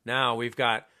fact. Now we've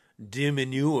got De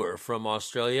Minaur from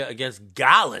Australia against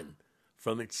Gallen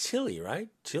from Chile, right?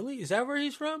 Chile? Is that where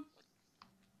he's from?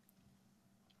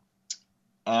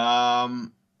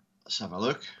 Let's have a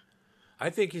look. I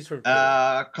think he's from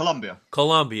Chile. Colombia.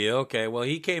 Colombia, okay. Well,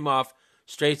 he came off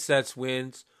straight sets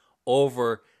wins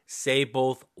over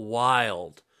Seyboth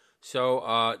Wild.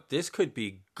 So this could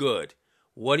be good.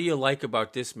 What do you like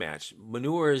about this match?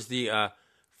 Minaur is the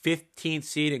 15th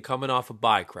seed and coming off a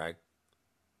bye, Craig.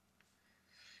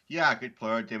 Yeah, good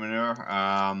player, De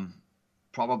Minaur.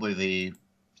 Probably the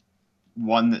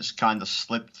one that's kind of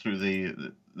slipped through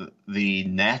the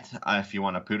net, if you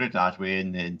want to put it that way,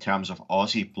 in terms of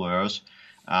Aussie players.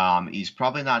 He's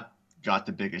probably not got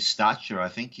the biggest stature. I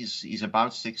think he's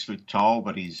about 6 foot tall,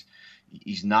 but he's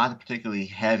not a particularly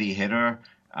heavy hitter.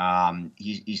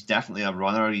 He's definitely a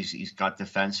runner. He's got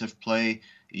defensive play.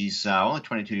 He's only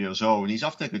 22 years old, and he's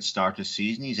off to a good start this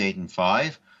season. He's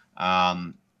 8-5.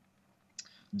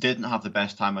 Didn't have the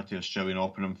best time at the Australian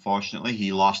Open, unfortunately.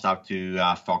 He lost out to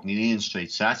Fognini in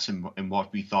straight sets in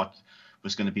what we thought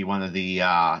was going to be one of the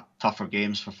tougher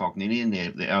games for Fognini in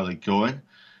the early going.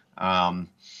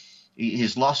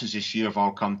 His losses this year have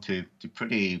all come to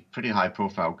pretty high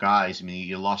profile guys. I mean,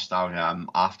 he lost out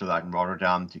after that in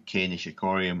Rotterdam to Kei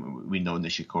Nishikori, and we know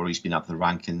Nishikori's been up the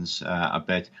rankings a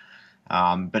bit.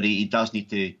 But he does need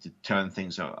to turn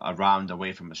things around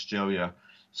away from Australia.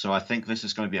 So I think this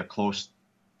is going to be a close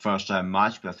first round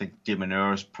match, but I think De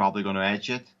Minaur is probably going to edge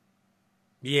it.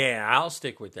 Yeah, I'll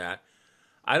stick with that.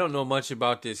 I don't know much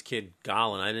about this kid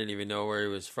Gollin. I didn't even know where he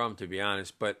was from, to be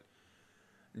honest. But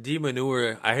De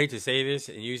Minaur, I hate to say this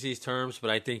and use these terms, but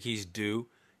I think he's due.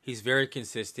 He's very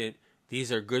consistent.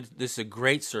 These are good. This is a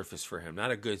great surface for him.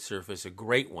 Not a good surface, a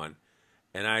great one.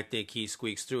 And I think he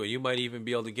squeaks through. You might even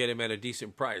be able to get him at a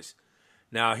decent price.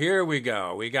 Now, here we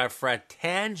go. We got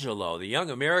Fratangelo, the young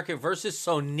American, versus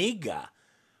Soniga.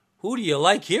 Who do you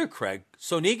like here, Craig?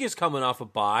 Soniga's coming off a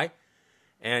bye,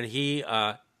 and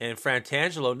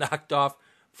Fratangelo knocked off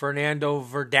Fernando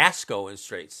Verdasco in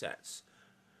straight sets.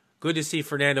 Good to see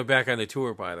Fernando back on the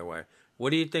tour, by the way. What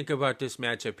do you think about this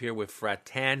matchup here with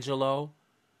Fratangelo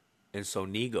and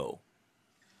Sonigo?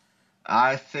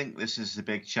 I think this is a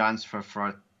big chance for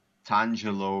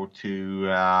Fratangelo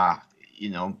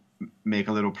to, make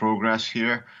a little progress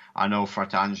here. I know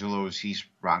he's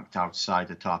ranked outside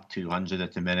the top 200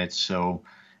 at the minute, so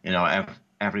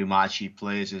every match he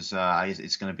plays is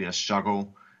it's going to be a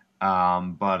struggle.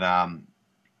 But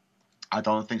I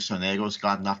don't think Sonego's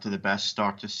gotten off to the best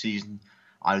start this season.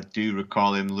 I do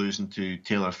recall him losing to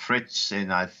Taylor Fritz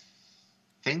in, I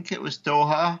think it was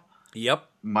Doha. Yep.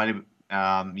 Might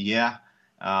have, yeah.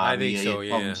 I think so,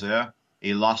 yeah. There.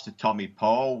 He lost to Tommy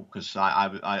Paul because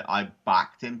I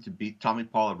backed him to beat Tommy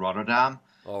Paul at Rotterdam.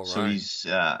 All right. So he's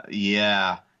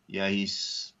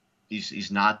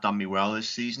he's not done me well this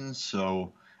season.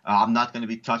 So I'm not going to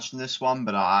be touching this one,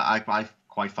 but I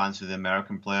quite fancy the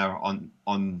American player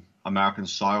on American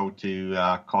soil to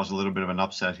cause a little bit of an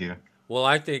upset here. Well,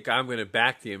 I think I'm going to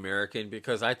back the American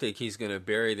because I think he's going to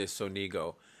bury this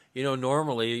Sonigo.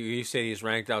 Normally you say he's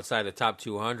ranked outside the top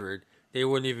 200. They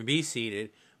wouldn't even be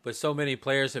seeded. But so many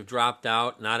players have dropped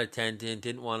out, not attended,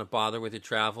 didn't want to bother with the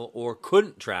travel, or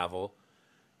couldn't travel.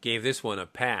 Gave this one a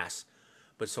pass.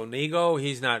 But Sonigo,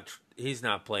 he's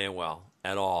not playing well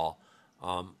at all.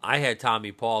 I had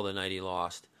Tommy Paul the night he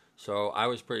lost, so I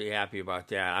was pretty happy about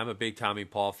that. I'm a big Tommy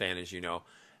Paul fan, as you know.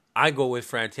 I go with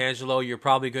Fratangelo. You're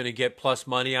probably going to get plus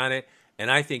money on it, and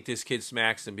I think this kid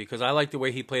smacks him because I like the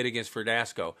way he played against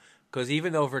Verdasco. Because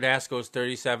even though Verdasco is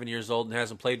 37 years old and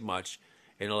hasn't played much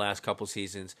in the last couple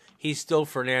seasons, he's still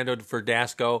Fernando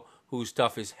Verdasco, who's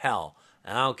tough as hell.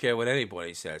 And I don't care what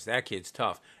anybody says. That kid's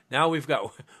tough. Now we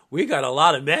got a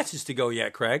lot of matches to go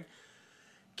yet, Craig.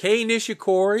 Kei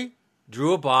Nishikori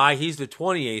drew a bye. He's the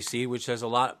 28th seed,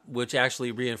 which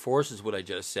actually reinforces what I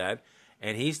just said.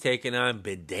 And he's taking on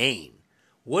Bidane.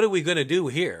 What are we going to do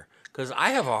here? Because I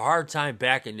have a hard time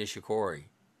backing Nishikori.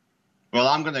 Well,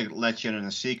 I'm going to let you in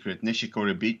a secret.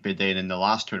 Nishikori beat Bidane in the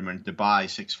last tournament in Dubai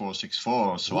 6-4,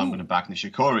 6-4, so I'm going to back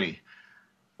Nishikori.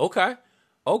 Okay.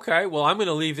 Well, I'm going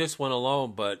to leave this one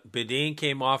alone, but Bidane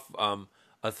came off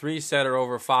a three-setter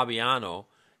over Fabiano,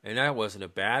 and that wasn't a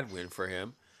bad win for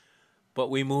him. But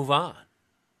we move on.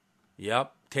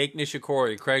 Yep, take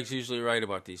Nishikori. Craig's usually right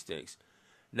about these things.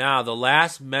 Now, the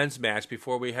last men's match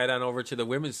before we head on over to the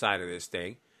women's side of this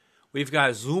thing, we've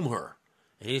got Zumher.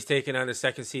 And he's taking on the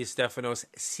second seed Stefanos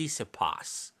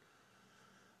Tsitsipas.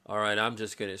 All right, I'm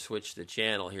just going to switch the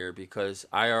channel here because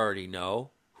I already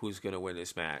know who's going to win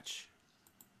this match.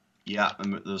 Yeah,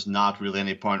 there's not really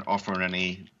any point offering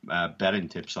any betting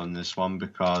tips on this one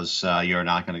because you're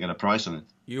not going to get a price on it.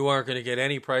 You aren't going to get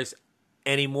any price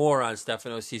anymore on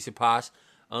Stefanos Tsitsipas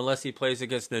unless he plays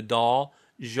against Nadal,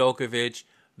 Djokovic,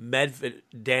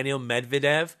 Daniel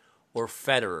Medvedev, or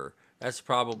Federer. That's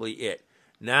probably it.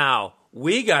 Now,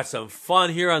 we got some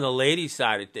fun here on the ladies'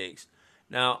 side of things.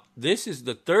 Now, this is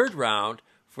the third round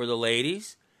for the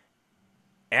ladies.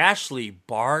 Ashley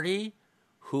Barty,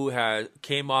 who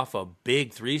came off a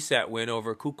big 3-set win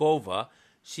over Kukova,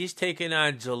 she's taking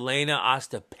on Jelena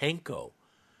Ostapenko,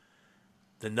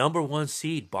 the number 1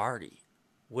 seed, Barty.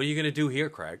 What are you going to do here,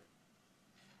 Craig?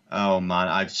 Oh, man,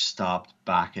 I've stopped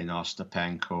backing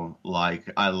Ostapenko.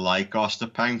 I like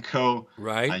Ostapenko.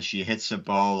 Right. And she hits the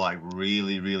ball,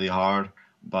 really, really hard.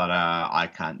 But I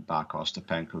can't back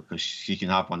Ostapenko because she can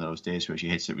have one of those days where she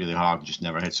hits it really hard and just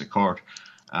never hits the court.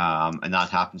 And that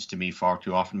happens to me far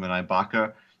too often when I back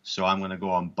her. So I'm going to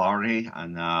go on Barty,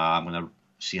 and I'm going to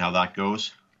see how that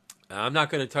goes. I'm not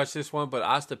going to touch this one, but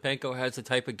Ostapenko has the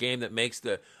type of game that makes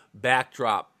the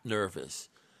backdrop nervous.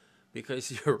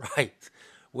 Because you're right.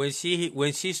 When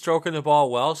she's stroking the ball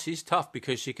well, she's tough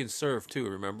because she can serve too.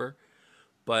 Remember,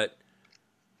 but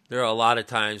there are a lot of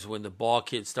times when the ball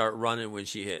kids start running when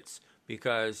she hits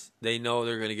because they know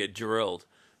they're going to get drilled.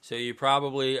 So you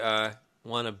probably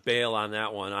want to bail on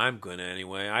that one. I'm going to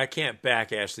anyway. I can't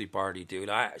back Ashley Barty, dude.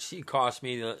 She cost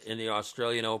me in the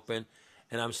Australian Open,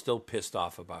 and I'm still pissed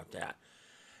off about that.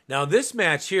 Now, this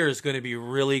match here is going to be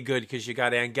really good because you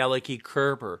got Angeliki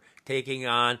Kerber taking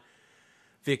on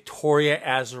Victoria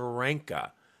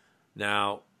Azarenka.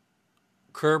 Now,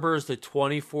 Kerber is the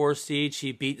 24 seed.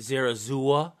 She beat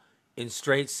Zarazua in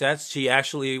straight sets. She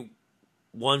actually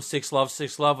won 6-love,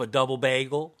 6-love, a double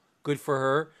bagel. Good for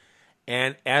her.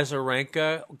 And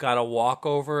Azarenka got a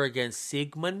walkover against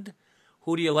Sigmund.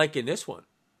 Who do you like in this one?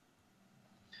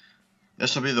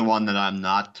 This will be the one that I'm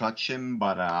not touching,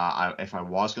 but if I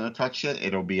was going to touch it,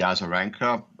 it'll be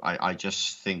Azarenka. I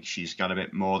just think she's got a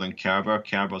bit more than Kerber.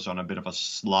 Kerber's on a bit of a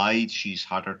slide. She's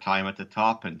had her time at the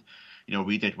top, and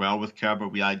we did well with Kerber.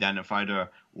 We identified her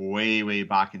way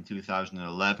back in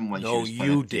 2011 when she was playing. No,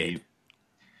 you did.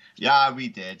 Yeah, we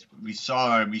did. We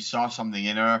saw her. We saw something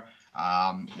in her.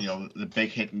 The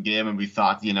big hitting game, and we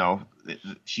thought,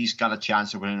 she's got a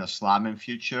chance of winning a slam in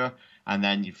future. And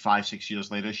then 5-6 years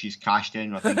later, she's cashed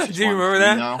in. I think she's do you remember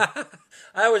that? Now.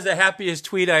 That was the happiest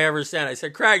tweet I ever sent. I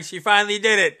said, Craig, she finally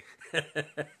did it.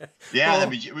 Yeah,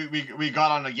 we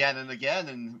got on again and again,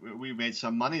 and we made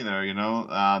some money there,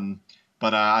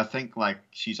 But I think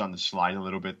she's on the slide a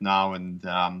little bit now,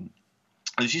 and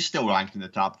she's still ranked in the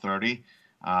top 30.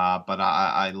 But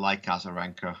I like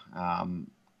Azarenka.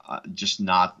 Just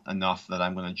not enough that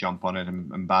I'm going to jump on it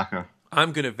and back her.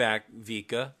 I'm going to back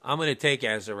Vika. I'm going to take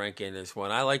Azarenka in this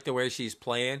one. I like the way she's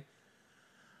playing.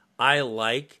 I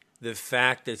like the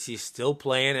fact that she's still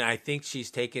playing, and I think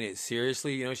she's taking it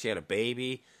seriously. She had a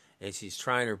baby, and she's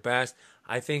trying her best.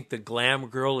 I think the glam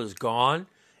girl is gone,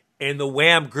 and the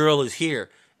wham girl is here.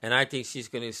 And I think she's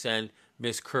going to send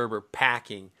Miss Kerber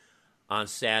packing on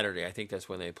Saturday. I think that's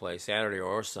when they play, Saturday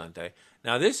or Sunday.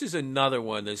 Now, this is another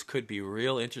one that could be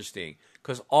real interesting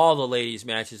because all the ladies'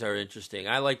 matches are interesting.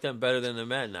 I like them better than the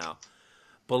men now.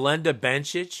 Belinda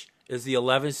Bencic is the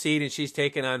 11th seed, and she's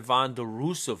taking on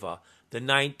Vondrousova, the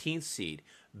 19th seed.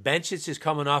 Bencic is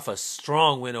coming off a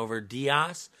strong win over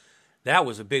Diaz. That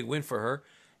was a big win for her.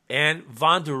 And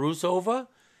Vondrousova,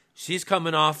 she's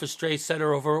coming off a straight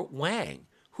setter over Wang.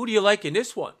 Who do you like in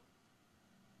this one?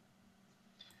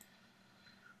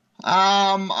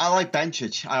 I like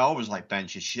Bencic. I always like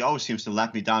Bencic. She always seems to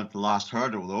let me down at the last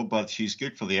hurdle, though. But she's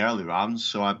good for the early rounds,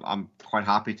 so I'm quite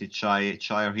happy to try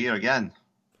her here again.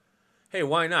 Hey,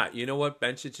 why not? You know what?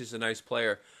 Bencic is a nice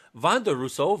player.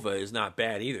 Vondrousova is not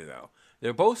bad either, though.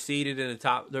 They're both seeded in the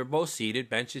top. They're both seeded.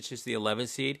 Bencic is the 11th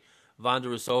seed.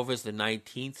 Vondrousova is the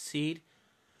 19th seed.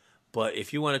 But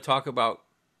if you want to talk about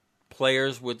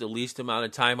players with the least amount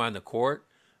of time on the court,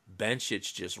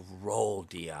 Bencic just rolled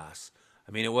Diaz.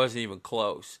 I mean, it wasn't even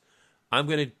close. I'm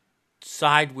going to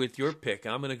side with your pick.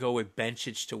 I'm going to go with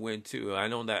Bencic to win, too. I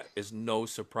know that is no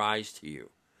surprise to you.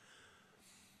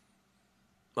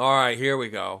 All right, here we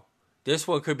go. This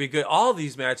one could be good. All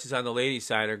these matches on the ladies'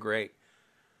 side are great.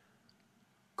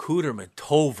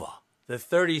 Kudermetova, the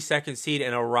 32nd seed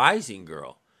and a rising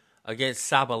girl, against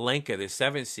Sabalenka, the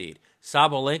 7th seed.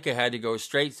 Sabalenka had to go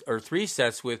straight or 3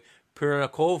 sets with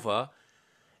Pironkova,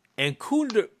 and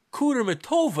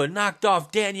Kudermetova knocked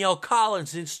off Danielle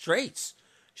Collins in straights.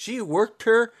 She worked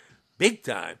her big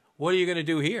time. What are you going to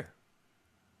do here?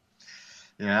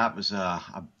 Yeah, that was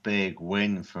a big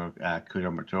win for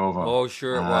Kudermetova. Oh,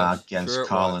 sure it was. Against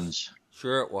Collins.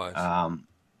 Sure it was.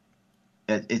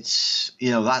 It's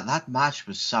that match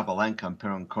with Sabalenka and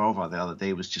Pironkova the other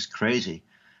day was just crazy.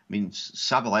 I mean,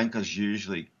 Sabalenka's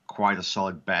usually quite a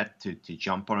solid bet to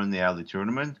jump on in the early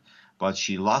tournament. But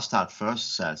she lost that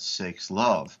first set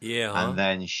 6-love, and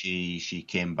then she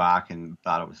came back and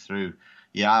battled through.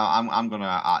 Yeah, I'm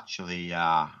gonna actually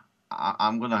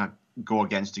I'm gonna go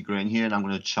against the grain here, and I'm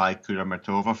gonna try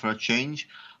Kudermetova for a change.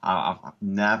 I've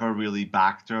never really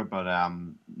backed her, but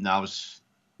I'm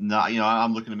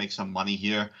looking to make some money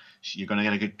here. You're gonna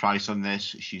get a good price on this.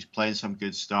 She's playing some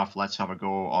good stuff. Let's have a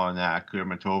go on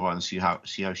Kudermetova and see how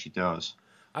she does.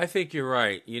 I think you're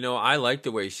right. I like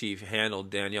the way she handled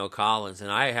Danielle Collins, and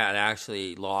I had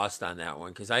actually lost on that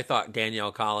one because I thought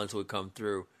Danielle Collins would come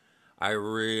through. I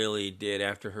really did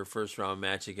after her first round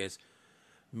match against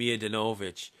Mia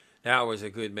Dinovic. That was a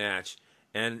good match,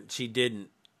 and she didn't.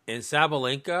 And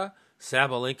Sabalenka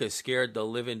scared the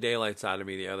living daylights out of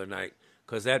me the other night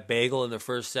because that bagel in the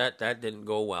first set, that didn't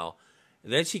go well.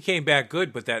 And then she came back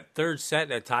good, but that third set,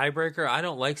 that tiebreaker, I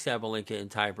don't like Sabalenka in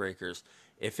tiebreakers.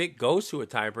 If it goes to a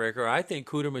tiebreaker, I think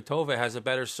Kudermetova has a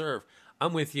better serve.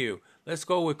 I'm with you. Let's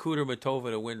go with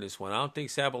Kudermetova to win this one. I don't think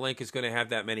Sabalenka's going to have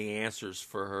that many answers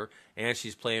for her, and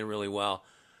she's playing really well.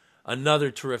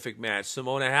 Another terrific match.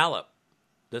 Simona Halep,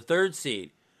 the third seed.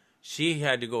 She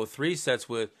had to go 3 sets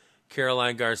with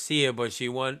Caroline Garcia, but she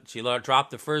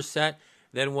dropped the first set,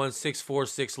 then won 6-4,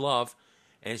 6-love,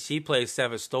 and she plays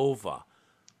Sevastova,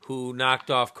 who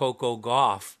knocked off Coco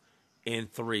Gauff in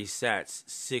 3 sets,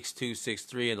 6-2,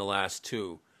 6-3 in the last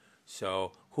 2.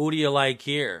 So who do you like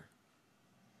here?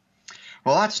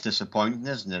 Well, that's disappointing,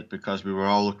 isn't it? Because we were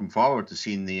all looking forward to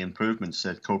seeing the improvements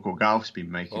that Coco Gauff's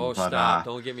been making. Oh, but, stop.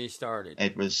 Don't get me started.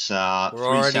 It was we're 3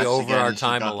 already sets over again, our and she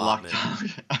time got allotment.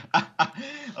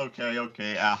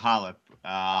 Okay.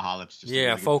 Halep's just a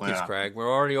really good focus, player. Craig.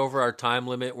 We're already over our time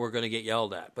limit. We're going to get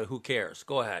yelled at, but who cares?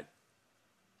 Go ahead.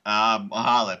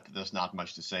 Halep, there's not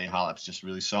much to say. Halep's just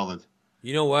really solid.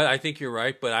 You know what? I think you're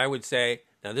right, but I would say,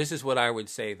 now this is what I would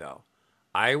say, though.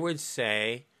 I would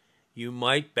say you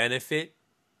might benefit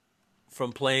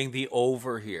from playing the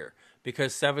over here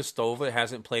because Sevastova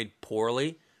hasn't played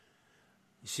poorly.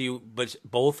 But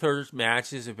both her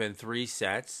matches have been 3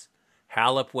 sets.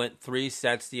 Halep went 3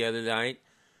 sets the other night.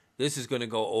 This is going to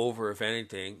go over, if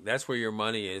anything. That's where your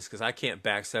money is because I can't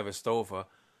back Sevastova.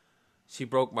 She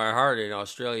broke my heart in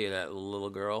Australia, that little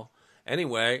girl.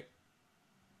 Anyway,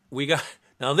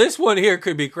 now this one here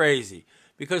could be crazy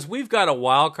because we've got a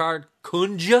wild card,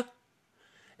 Kunja,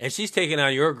 and she's taking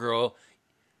on your girl,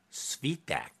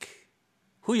 Swiatek.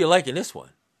 Who you like in this one?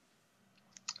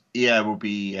 Yeah, we'll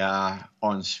be on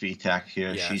Swiatek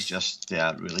here. Yes. She's just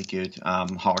really good.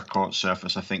 Hard court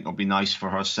surface, I think, will be nice for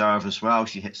her serve as well.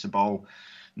 She hits the ball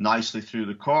nicely through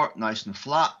the court, nice and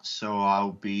flat. So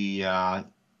I'll be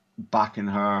backing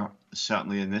her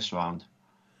certainly in this round.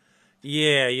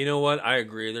 Yeah, you know what? I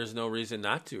agree. There's no reason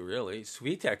not to, really.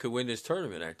 Swiatek could win this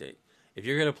tournament, I think. If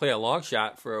you're going to play a long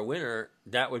shot for a winner,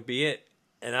 that would be it.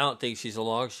 And I don't think she's a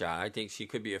long shot. I think she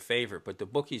could be a favorite, but the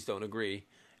bookies don't agree.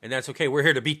 And that's okay. We're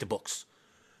here to beat the books.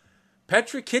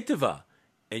 Petra Kvitova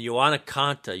and Joanna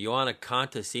Konta. Joanna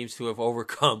Konta seems to have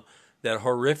overcome that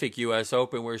horrific U.S.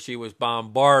 Open where she was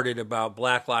bombarded about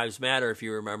Black Lives Matter, if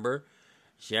you remember.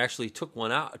 She actually took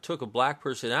a black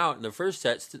person out in the first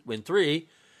set, win 3.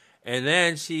 And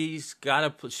then she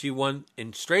won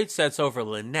in straight sets over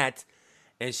Lynette.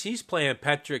 And she's playing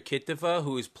Petra Kvitova,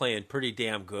 who is playing pretty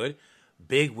damn good.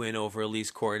 Big win over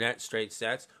Elise Cornet, straight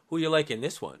sets. Who you like in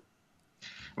this one?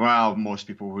 Well, most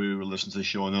people who listen to the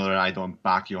show know that I don't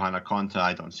back Johanna Konta.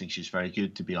 I don't think she's very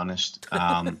good, to be honest.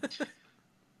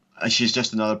 She's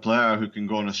just another player who can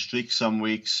go on a streak some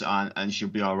weeks and she'll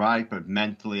be all right. But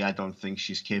mentally, I don't think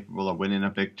she's capable of winning a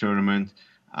big tournament.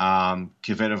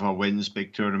 Kvitova wins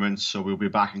big tournaments, so we'll be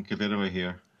backing Kvitova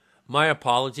here. My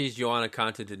apologies. Joanna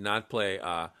Konta did not play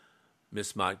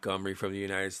Miss Montgomery from the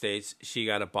United States. She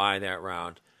got a bye that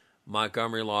round.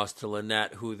 Montgomery lost to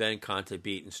Lynette, who then Konta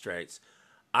beat in straights.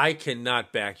 I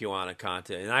cannot back Joanna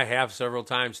Konta, and I have several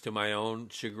times to my own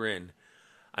chagrin.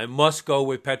 I must go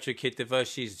with Petra Kvitova.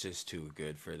 She's just too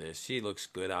good for this. She looks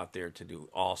good out there to do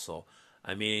also.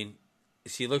 I mean,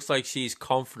 she looks like she's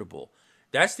comfortable.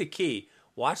 That's the key.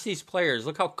 Watch these players.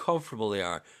 Look how comfortable they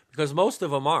are, because most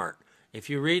of them aren't. If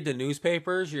you read the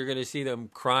newspapers, you're going to see them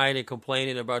crying and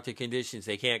complaining about the conditions.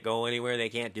 They can't go anywhere. They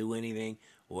can't do anything,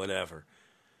 whatever.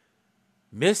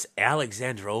 Miss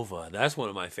Alexandrova, that's one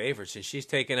of my favorites, and she's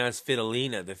taking on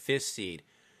Svitolina, the 5th seed.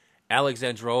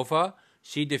 Alexandrova,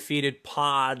 she defeated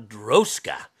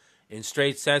Podroska in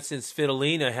straight sets, and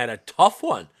Svitolina had a tough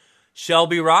one.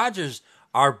 Shelby Rogers,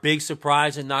 our big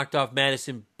surprise, and knocked off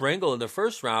Madison Brengle in the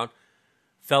first round,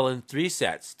 fell in 3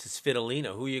 sets to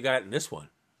Svitolina. Who you got in this one?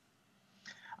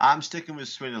 I'm sticking with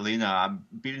Svitolina.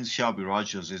 Beating Shelby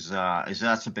Rogers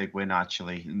that's a big win,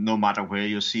 actually. No matter where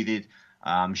you're seated.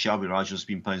 Shelby Rogers has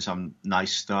been playing some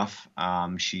nice stuff.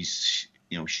 She's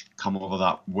come over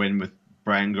that win with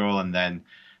Brengle and then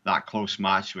that close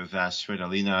match with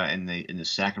Svitolina in the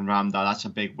second round. That's a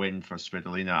big win for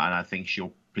Svitolina, and I think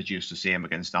she'll produce the same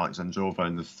against Alexandrova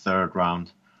in the third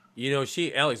round.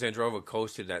 Alexandrova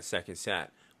coasted that second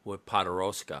set with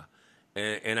Podoroska,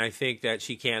 and I think that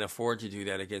she can't afford to do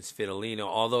that against Svitolina.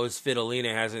 Although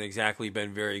Svitolina hasn't exactly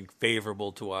been very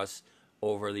favorable to us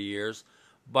over the years.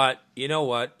 But you know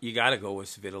what? You got to go with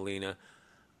Svitolina.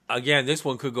 Again, this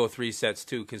one could go 3 sets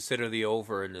too. Consider the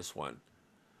over in this one.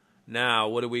 Now,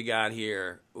 what do we got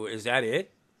here? Is that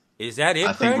it?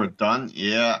 I think we're done.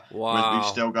 Yeah. Wow. We've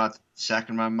still got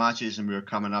second round matches, and we're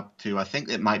coming up to, I think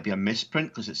it might be a misprint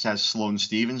because it says Sloane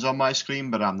Stephens on my screen,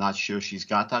 but I'm not sure she's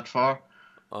got that far.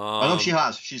 I know she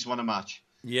has. She's won a match.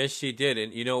 Yes, she did.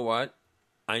 And you know what?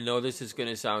 I know this is going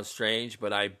to sound strange,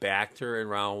 but I backed her in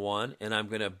round 1, and I'm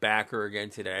going to back her again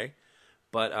today.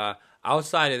 But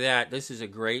outside of that, this is a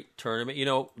great tournament. You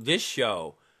know, this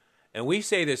show, and we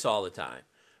say this all the time,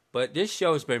 but this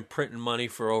show has been printing money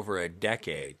for over a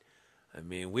decade. I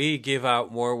mean, we give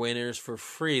out more winners for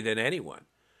free than anyone.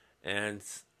 And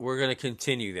we're going to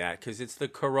continue that because it's the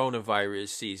coronavirus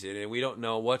season, and we don't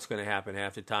know what's going to happen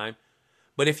half the time.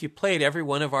 But if you played every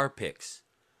one of our picks,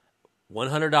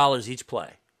 $100 each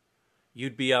play,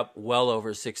 you'd be up well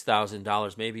over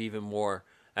 $6,000, maybe even more.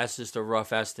 That's just a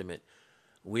rough estimate.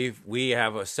 We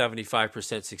have a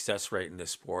 75% success rate in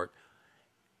this sport.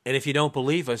 And if you don't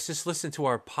believe us, just listen to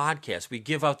our podcast. We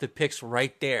give out the picks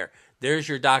right there. There's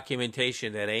your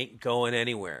documentation that ain't going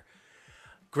anywhere.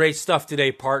 Great stuff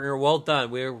today, partner. Well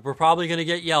done. We're probably going to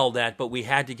get yelled at, but we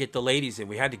had to get the ladies in.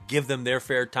 We had to give them their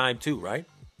fair time too, right?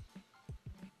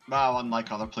 Well,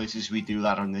 unlike other places, we do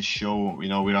that on this show. You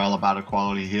know, we're all about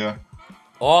equality here.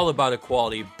 All about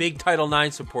equality. Big Title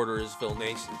IX supporter is Phil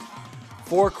Nasons.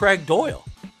 For Craig Doyle,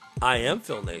 I am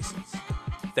Phil Nasons.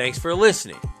 Thanks for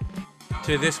listening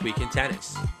to This Week in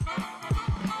Tennis.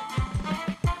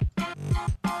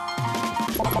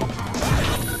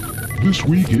 This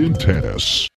Week in Tennis.